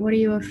 why, what are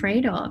you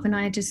afraid of? And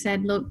I just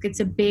said, look, it's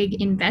a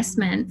big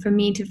investment for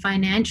me to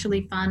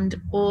financially fund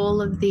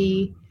all of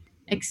the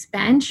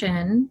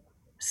expansion.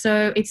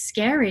 So it's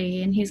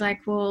scary. And he's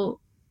like, well,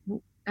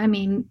 I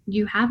mean,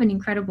 you have an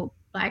incredible,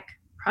 like,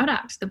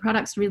 product. The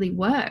products really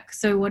work.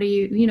 So what are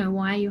you know,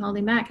 why are you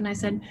holding back? And I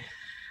said,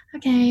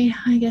 okay,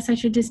 I guess I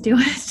should just do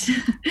it.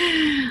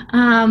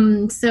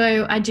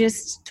 So I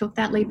just took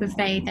that leap of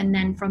faith. And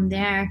then from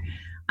there,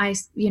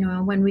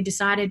 when we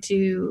decided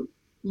to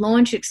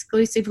launch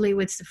exclusively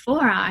with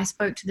Sephora, I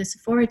spoke to the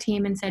Sephora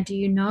team and said, do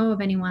you know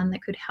of anyone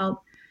that could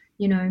help,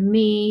 you know,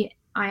 me?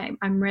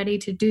 I'm ready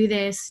to do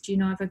this. Do you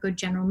know of a good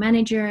general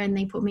manager? And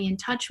they put me in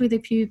touch with a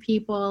few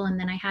people. And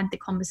then I had the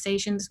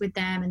conversations with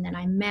them, and then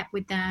I met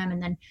with them,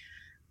 and then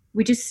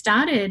we just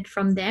started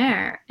from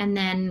there. And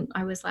then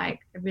I was like,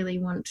 I really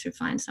want to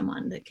find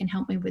someone that can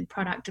help me with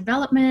product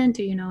development.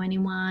 Do you know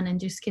anyone? And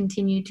just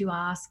continue to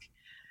ask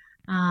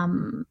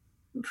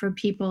for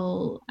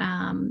people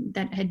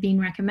that had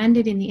been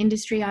recommended in the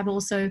industry. I've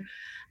also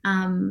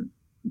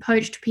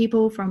poached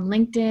people from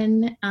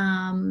LinkedIn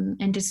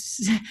and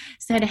just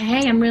said,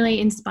 hey, I'm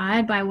really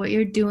inspired by what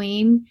you're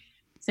doing.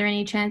 Is there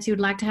any chance you would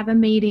like to have a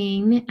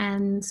meeting?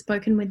 And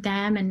spoken with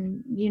them,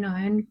 and, you know,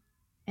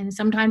 and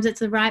sometimes it's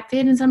the right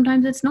fit and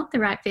sometimes it's not the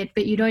right fit,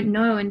 but you don't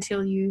know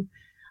until you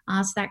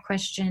ask that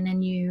question.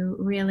 And you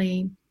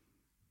really,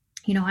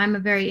 you know, I'm a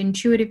very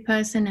intuitive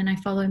person, and I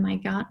follow my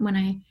gut when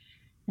I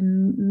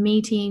am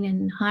meeting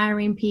and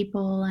hiring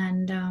people.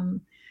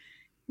 And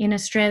in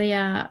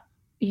Australia,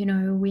 you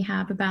know, we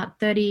have about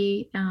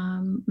 30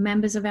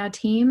 members of our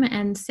team,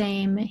 and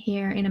same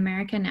here in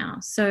America now.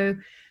 So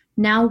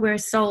now we're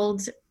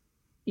sold,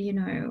 you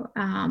know,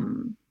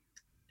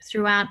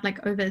 throughout,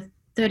 like, over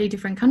 30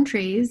 different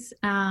countries.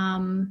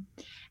 And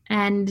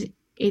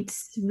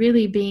it's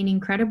really been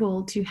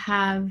incredible to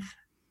have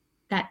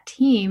that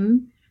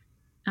team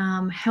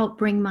help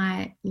bring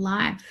my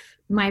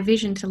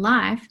vision to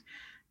life,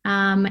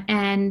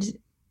 and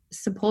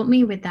support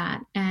me with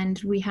that. And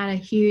we had a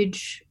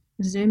huge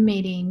Zoom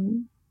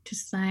meeting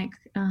just like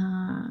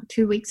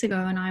 2 weeks ago,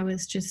 and I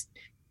was just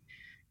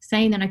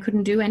saying that I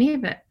couldn't do any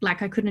of it.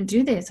 Like, I couldn't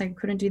do this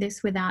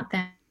without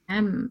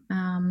them.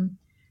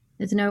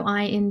 There's no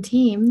I in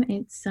team.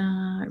 It's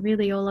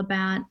really all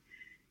about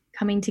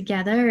coming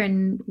together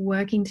and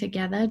working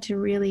together to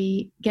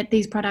really get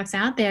these products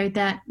out there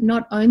that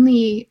not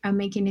only are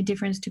making a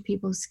difference to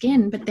people's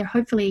skin, but they're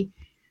hopefully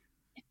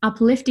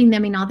uplifting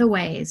them in other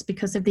ways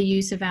because of the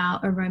use of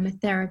our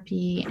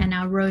aromatherapy and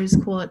our rose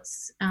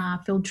quartz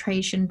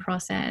filtration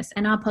process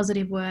and our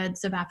positive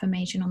words of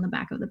affirmation on the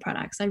back of the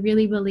products. I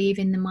really believe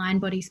in the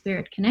mind, body,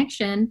 spirit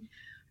connection,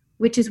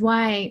 which is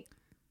why,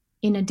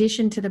 in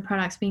addition to the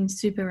products being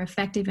super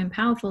effective and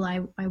powerful,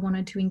 I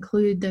wanted to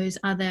include those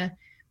other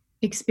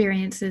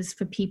experiences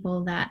for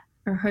people that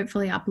are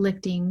hopefully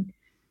uplifting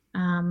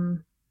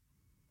and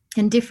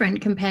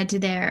different compared to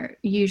their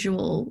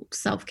usual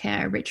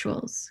self-care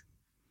rituals.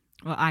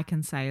 Well, I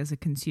can say as a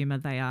consumer,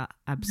 they are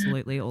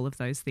absolutely all of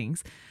those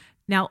things.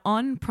 Now,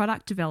 on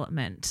product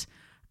development,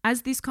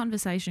 as this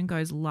conversation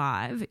goes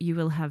live, you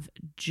will have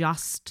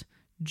just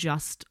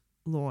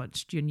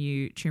launched your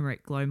new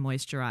Turmeric Glow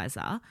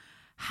Moisturizer.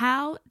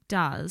 How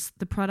does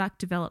the product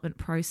development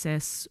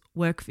process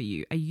work for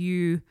you? Are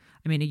you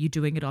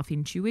doing it off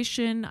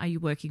intuition? Are you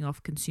working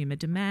off consumer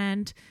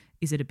demand?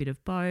 Is it a bit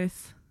of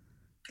both?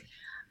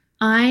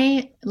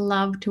 I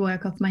love to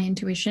work off my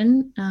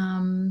intuition.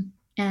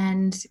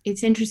 And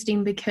it's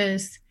interesting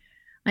because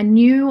I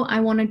knew I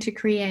wanted to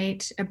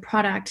create a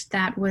product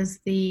that was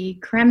the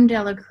creme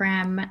de la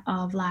creme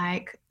of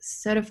like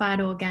certified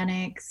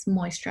organics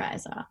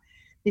moisturizer.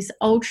 This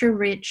ultra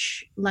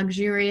rich,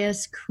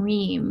 luxurious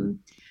cream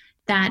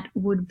that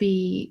would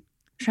be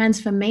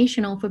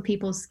transformational for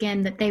people's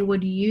skin, that they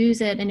would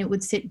use it and it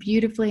would sit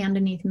beautifully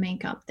underneath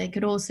makeup. They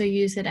could also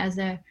use it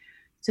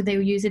so they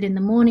would use it in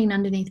the morning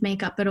underneath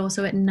makeup, but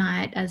also at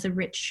night as a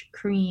rich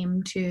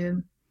cream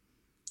to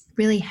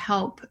really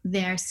help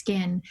their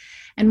skin.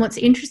 And what's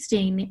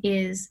interesting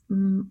is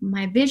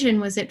my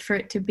vision was for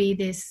it to be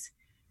this,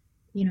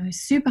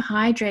 super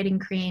hydrating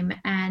cream.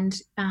 And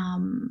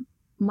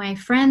my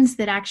friends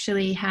that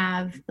actually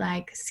have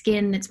like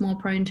skin that's more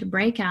prone to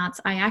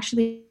breakouts, I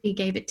actually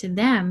gave it to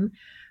them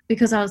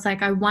because I was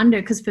like, I wonder,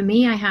 because for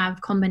me, I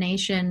have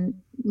combination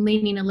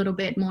leaning a little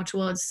bit more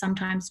towards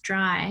sometimes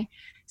dry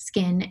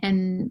skin,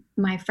 and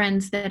my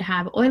friends that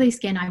have oily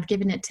skin, I've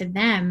given it to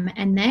them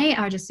and they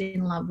are just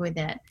in love with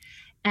it.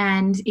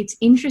 And it's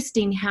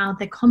interesting how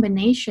the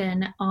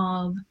combination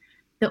of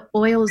the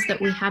oils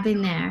that we have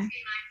in there,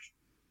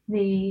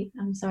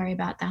 I'm sorry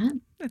about that.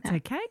 That's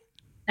okay.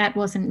 That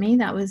wasn't me.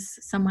 That was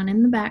someone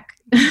in the back.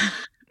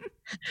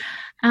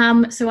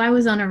 So I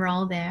was on a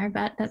roll there,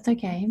 but that's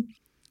okay.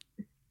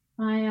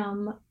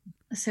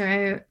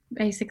 So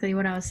basically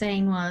what I was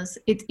saying was,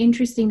 it's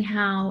interesting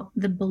how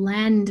the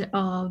blend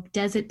of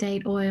desert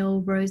date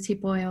oil,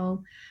 rosehip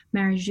oil,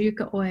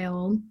 Marijuca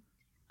oil,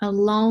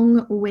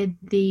 along with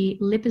the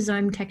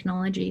liposome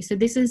technology. So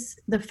this is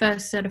the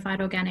first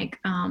certified organic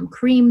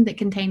cream that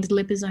contains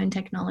liposome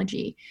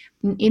technology.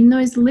 In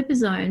those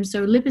liposomes,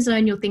 so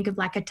liposome, you'll think of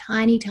like a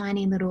tiny,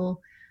 tiny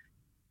little,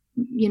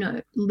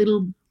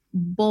 little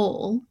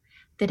ball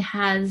that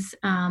has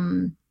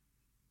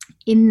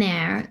in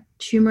there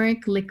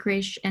turmeric,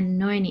 licorice, and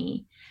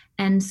noni.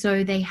 And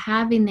so they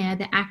have in there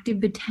the active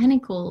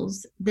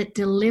botanicals that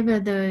deliver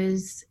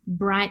those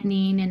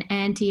brightening and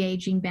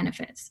anti-aging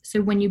benefits.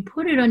 So when you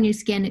put it on your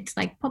skin, it's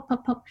like pop,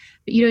 pop, pop,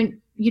 but you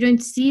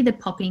don't see the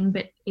popping,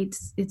 but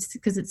it's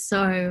because it's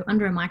so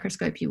under a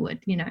microscope you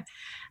would,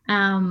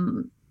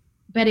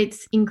 but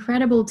it's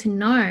incredible to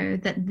know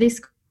that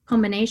this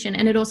combination,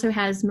 and it also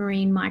has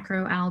marine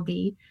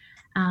microalgae,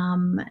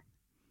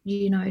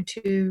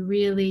 to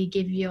really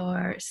give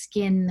your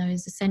skin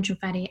those essential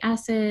fatty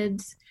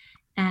acids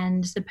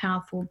and the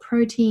powerful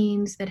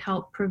proteins that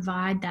help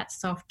provide that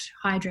soft,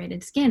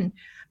 hydrated skin.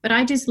 But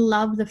I just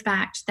love the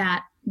fact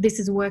that this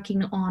is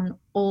working on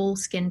all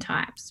skin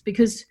types,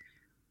 because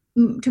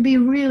to be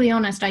really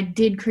honest, I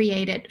did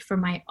create it for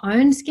my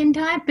own skin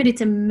type, but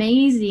it's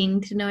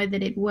amazing to know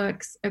that it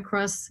works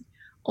across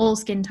all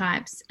skin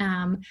types.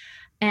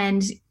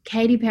 And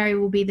Katy Perry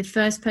will be the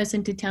first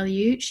person to tell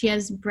you she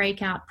has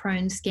breakout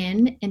prone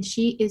skin, and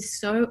she is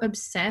so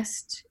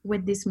obsessed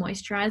with this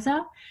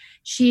moisturizer.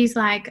 She's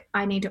like,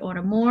 I need to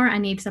order more. I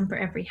need some for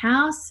every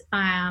house.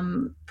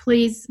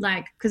 Please,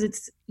 because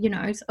it's,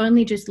 it's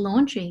only just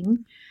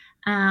launching.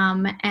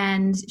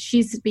 And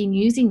she's been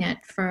using it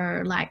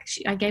for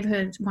I gave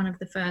her one of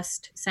the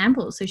first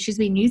samples. So she's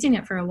been using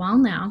it for a while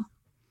now.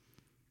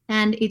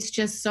 And it's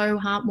just so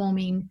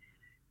heartwarming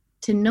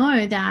to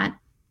know that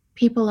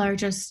people are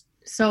just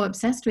so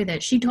obsessed with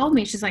it. She told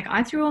me, she's like,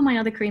 I threw all my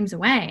other creams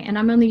away and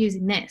I'm only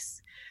using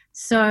this.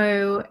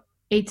 So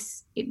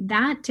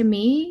that to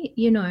me,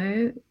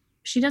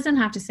 she doesn't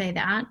have to say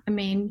that. I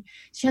mean,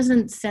 she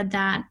hasn't said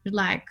that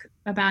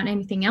about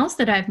anything else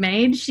that I've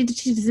made.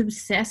 She's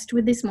obsessed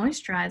with this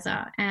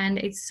moisturizer, and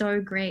it's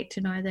so great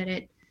to know that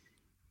it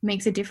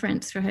makes a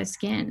difference for her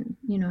skin,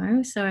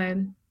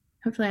 So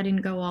hopefully I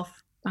didn't go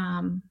off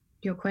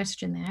your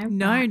question there.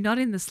 No, not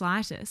in the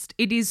slightest.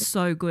 It is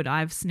so good.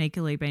 I've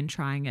sneakily been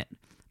trying it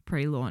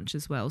pre-launch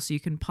as well, so you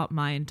can pop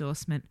my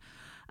endorsement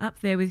up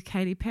there with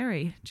Katy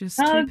Perry. Just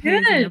two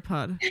peas in a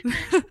pod.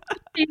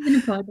 in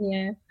a pod,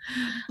 yeah.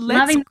 Let's,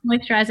 Loving the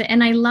moisturizer.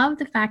 And I love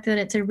the fact that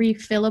it's a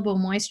refillable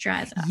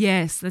moisturizer.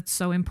 yes, that's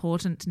so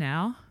important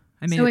now.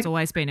 I mean, So it's it,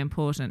 always been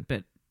important,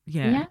 but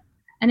yeah. yeah.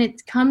 And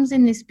it comes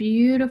in this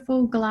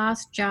beautiful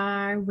glass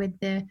jar with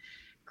the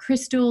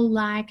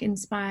crystal-like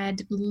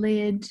inspired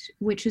lid,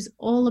 which is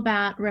all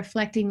about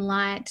reflecting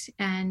light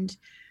and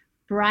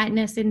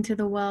brightness into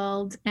the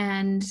world.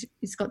 And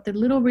it's got the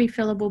little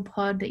refillable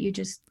pod that you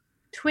just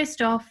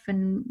twist off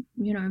and,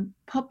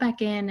 pop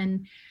back in.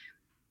 And,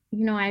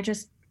 I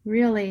just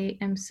really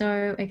am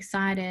so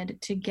excited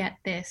to get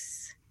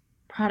this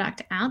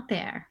product out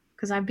there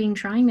because I've been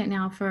trying it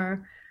now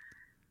for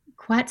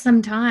quite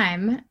some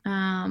time.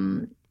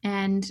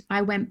 And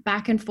I went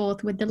back and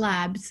forth with the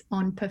labs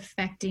on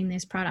perfecting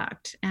this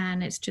product.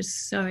 And it's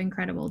just so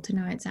incredible to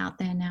know it's out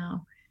there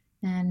now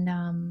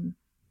and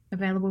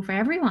available for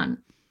everyone.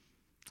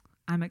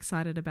 I'm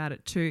excited about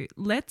it too.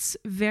 Let's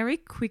very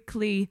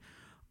quickly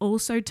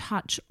also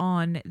touch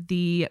on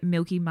the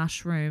Milky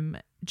Mushroom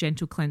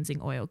Gentle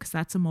Cleansing Oil because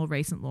that's a more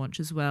recent launch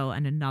as well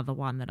and another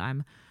one that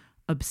I'm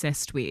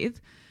obsessed with.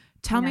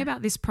 Tell me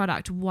about this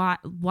product. Why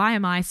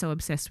am I so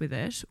obsessed with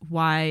it?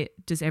 Why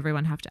does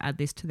everyone have to add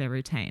this to their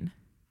routine?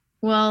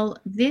 Well,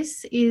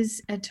 this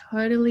is a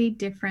totally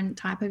different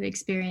type of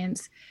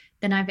experience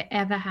than I've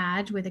ever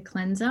had with a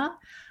cleanser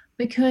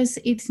because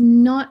it's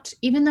not,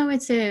 even though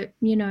it's a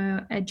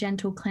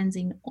gentle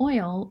cleansing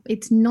oil,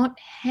 it's not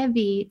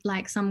heavy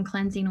like some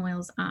cleansing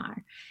oils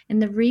are.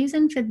 And the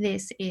reason for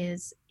this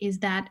is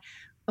that,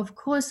 of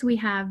course, we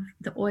have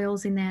the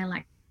oils in there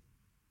like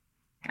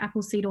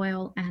apple seed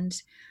oil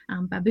and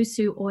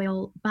babusu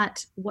oil,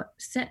 but what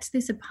sets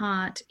this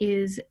apart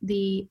is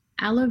the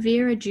aloe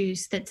vera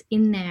juice that's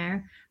in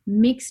there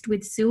mixed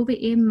with silver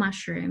ear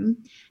mushroom,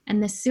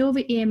 and the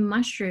silver ear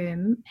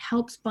mushroom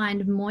helps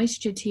bind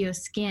moisture to your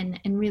skin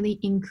and really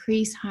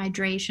increase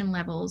hydration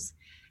levels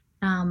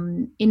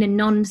in a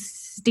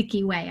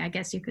non-sticky way, I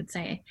guess you could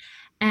say.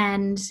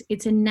 And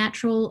it's a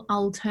natural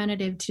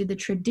alternative to the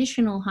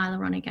traditional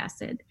hyaluronic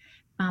acid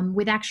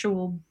with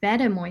actual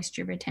better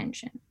moisture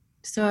retention.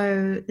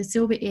 So the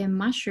silver ear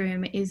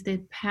mushroom is the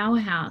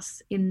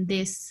powerhouse in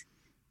this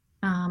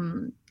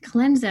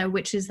cleanser,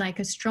 which is like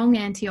a strong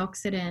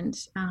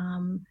antioxidant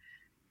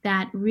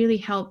that really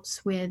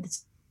helps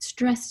with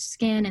stressed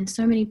skin. And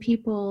so many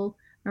people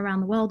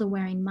around the world are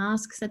wearing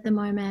masks at the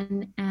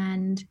moment.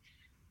 And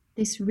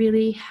this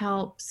really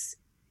helps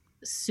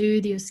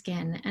soothe your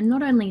skin. And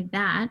not only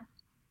that,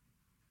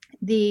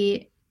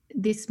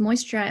 this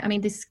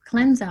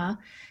cleanser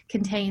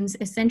contains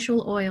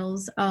essential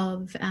oils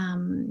of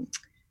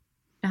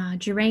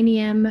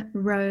geranium,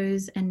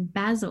 rose, and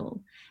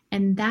basil.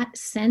 And that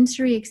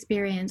sensory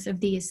experience of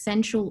the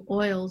essential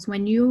oils,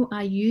 when you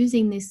are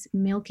using this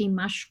Milky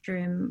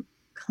Mushroom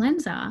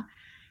cleanser,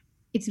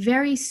 it's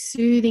very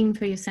soothing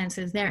for your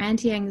senses. They're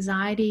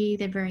anti-anxiety,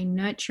 they're very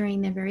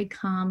nurturing, they're very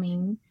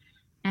calming.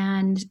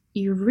 And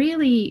you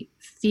really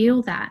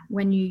feel that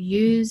when you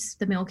use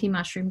the Milky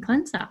Mushroom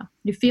cleanser.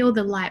 You feel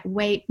the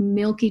lightweight,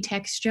 milky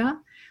texture,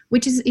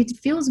 it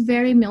feels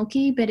very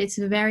milky, but it's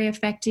very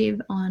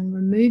effective on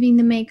removing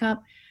the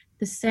makeup.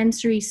 The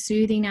sensory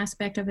soothing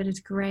aspect of it is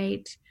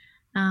great.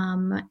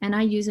 And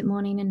I use it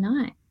morning and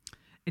night.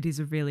 It is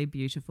a really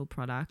beautiful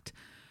product.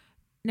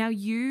 Now,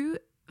 you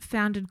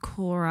founded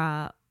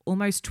Cora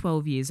almost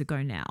 12 years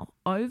ago now.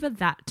 Over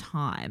that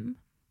time,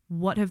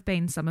 what have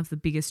been some of the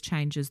biggest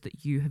changes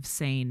that you have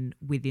seen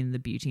within the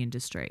beauty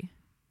industry?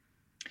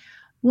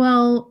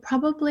 Well,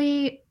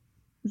 probably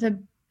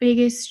the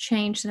biggest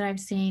change that I've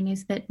seen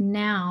is that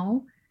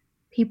now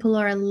people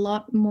are a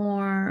lot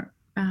more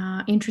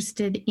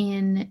interested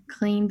in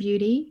clean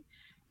beauty.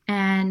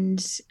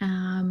 And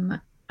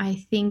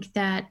I think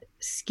that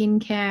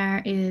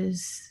skincare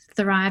is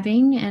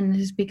thriving and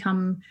has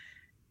become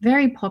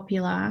very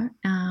popular.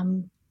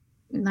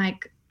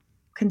 Like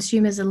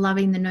consumers are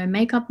loving the no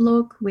makeup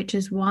look, which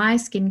is why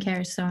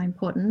skincare is so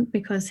important,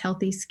 because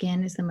healthy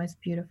skin is the most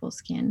beautiful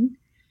skin.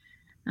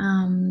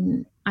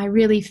 I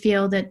really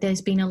feel that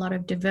there's been a lot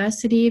of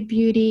diversity of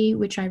beauty,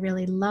 which I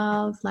really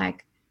love.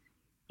 Like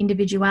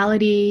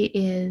individuality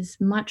is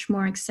much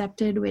more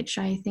accepted, which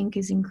I think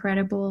is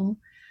incredible.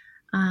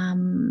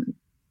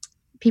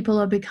 People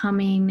are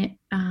becoming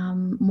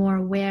more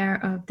aware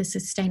of the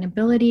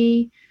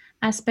sustainability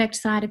aspect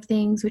side of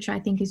things, which I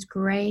think is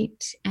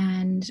great.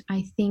 And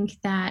I think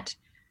that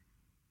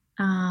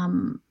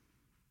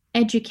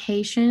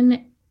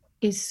education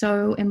is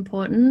so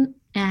important.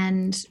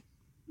 And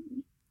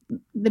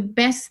the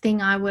best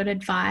thing I would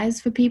advise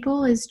for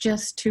people is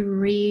just to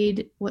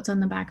read what's on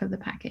the back of the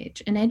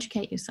package and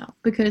educate yourself,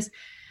 because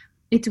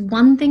it's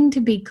one thing to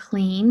be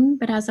clean,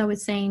 but as I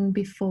was saying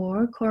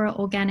before, Cora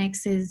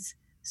Organics is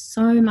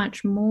so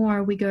much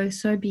more. We go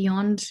so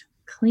beyond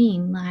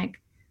clean. Like,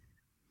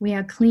 we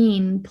are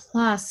clean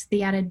plus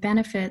the added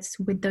benefits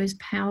with those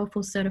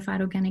powerful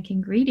certified organic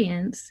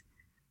ingredients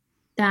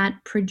that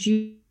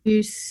produce,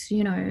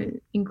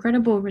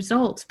 incredible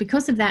results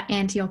because of that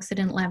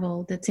antioxidant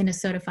level that's in a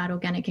certified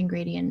organic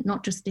ingredient,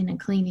 not just in a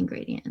clean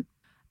ingredient.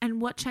 And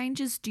what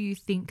changes do you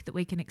think that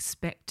we can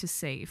expect to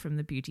see from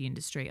the beauty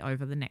industry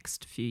over the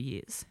next few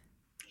years?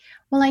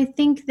 Well, I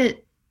think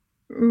that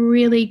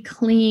really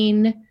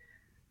clean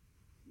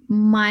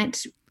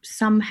might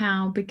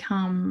somehow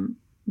become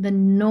the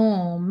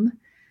norm,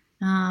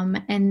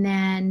 and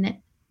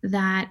then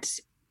that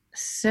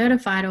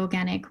certified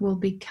organic will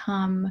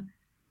become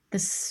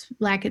it's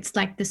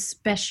like the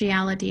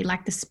speciality,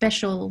 like the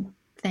special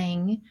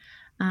thing,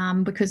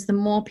 because the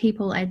more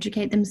people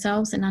educate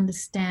themselves and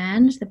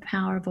understand the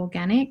power of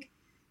organic,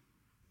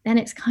 then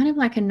it's kind of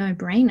like a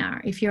no-brainer.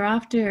 If you're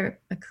after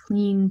a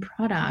clean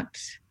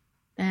product,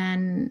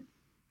 then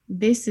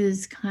this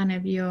is kind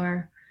of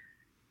your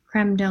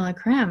creme de la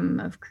creme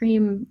of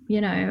cream,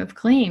 of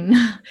clean.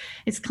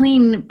 It's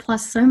clean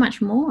plus so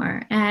much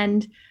more.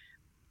 And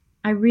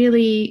I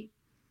really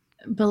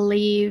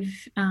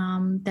believe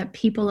that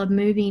people are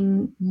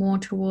moving more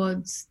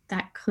towards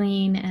that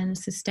clean and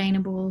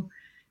sustainable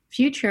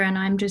future. And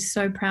I'm just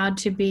so proud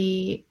to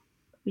be,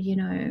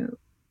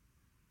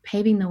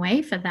 paving the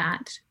way for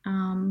that,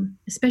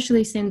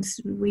 especially since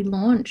we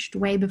launched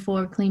way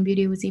before clean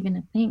beauty was even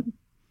a thing.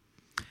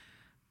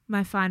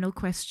 My final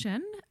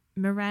question,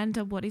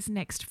 Miranda, what is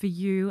next for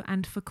you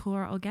and for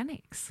Kora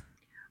Organics?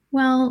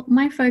 Well,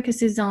 my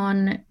focus is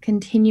on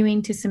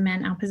continuing to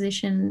cement our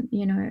position,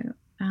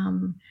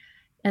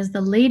 as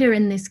the leader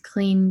in this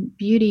clean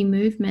beauty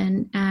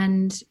movement.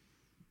 And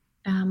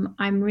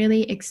I'm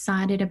really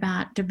excited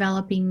about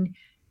developing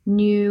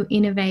new,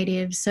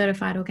 innovative,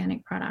 certified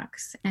organic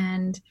products.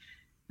 And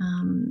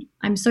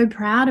I'm so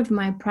proud of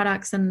my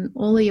products and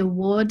all the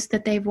awards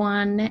that they've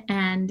won.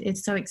 And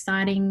it's so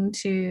exciting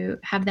to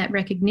have that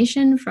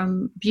recognition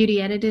from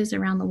beauty editors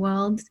around the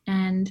world.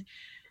 And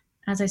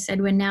as I said,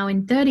 we're now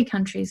in 30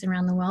 countries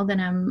around the world,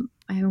 and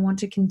I want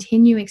to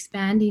continue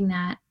expanding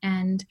that.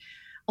 And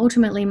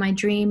ultimately, my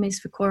dream is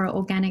for Kora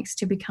Organics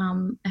to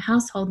become a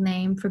household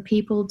name, for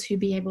people to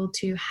be able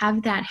to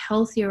have that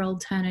healthier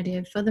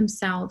alternative for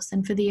themselves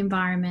and for the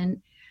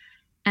environment.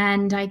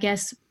 And I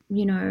guess,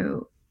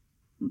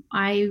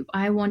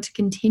 I want to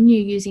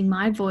continue using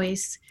my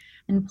voice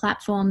and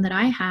platform that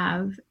I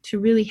have to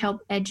really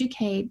help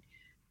educate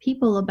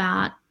people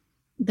about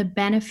the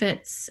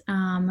benefits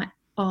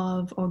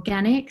of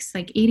organics,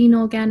 like eating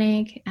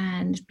organic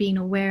and being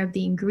aware of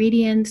the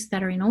ingredients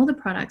that are in all the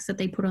products that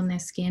they put on their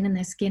skin, and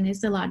their skin is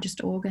the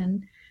largest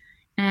organ.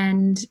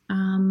 And,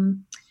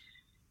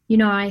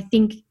 I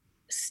think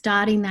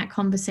starting that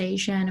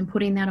conversation and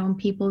putting that on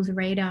people's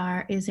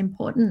radar is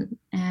important,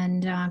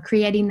 and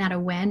creating that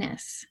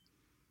awareness.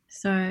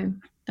 So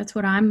that's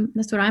what I'm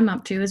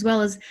up to, as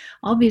well as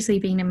obviously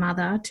being a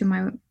mother to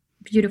my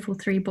beautiful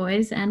 3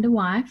 boys and a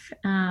wife.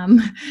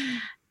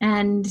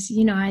 And,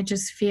 I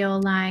just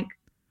feel like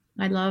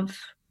I love,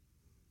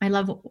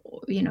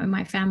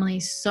 my family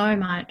so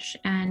much.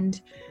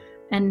 And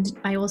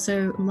I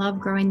also love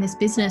growing this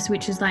business,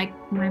 which is like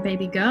my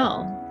baby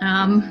girl.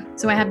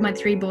 So I have my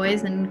 3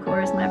 boys, and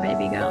Kora's my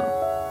baby girl.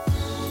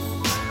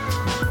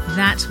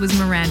 That was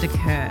Miranda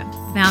Kerr,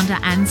 founder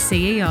and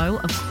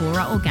CEO of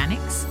Kora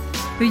Organics,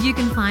 who you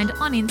can find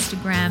on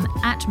Instagram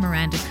at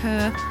Miranda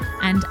Kerr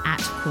and at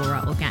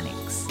Kora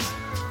Organics.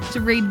 To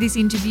read this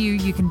interview,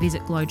 you can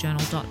visit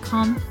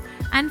glowjournal.com.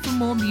 And for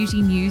more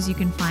beauty news, you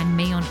can find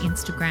me on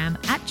Instagram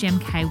at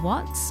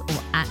gemkwatts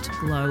or at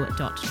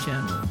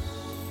glow.journal.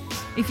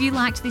 If you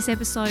liked this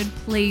episode,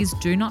 please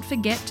do not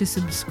forget to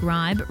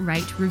subscribe,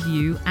 rate,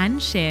 review,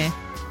 and share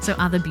so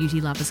other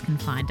beauty lovers can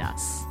find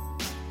us.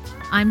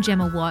 I'm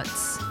Gemma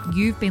Watts.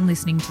 You've been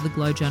listening to the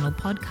Glow Journal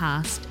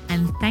podcast,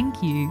 and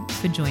thank you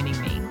for joining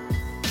me.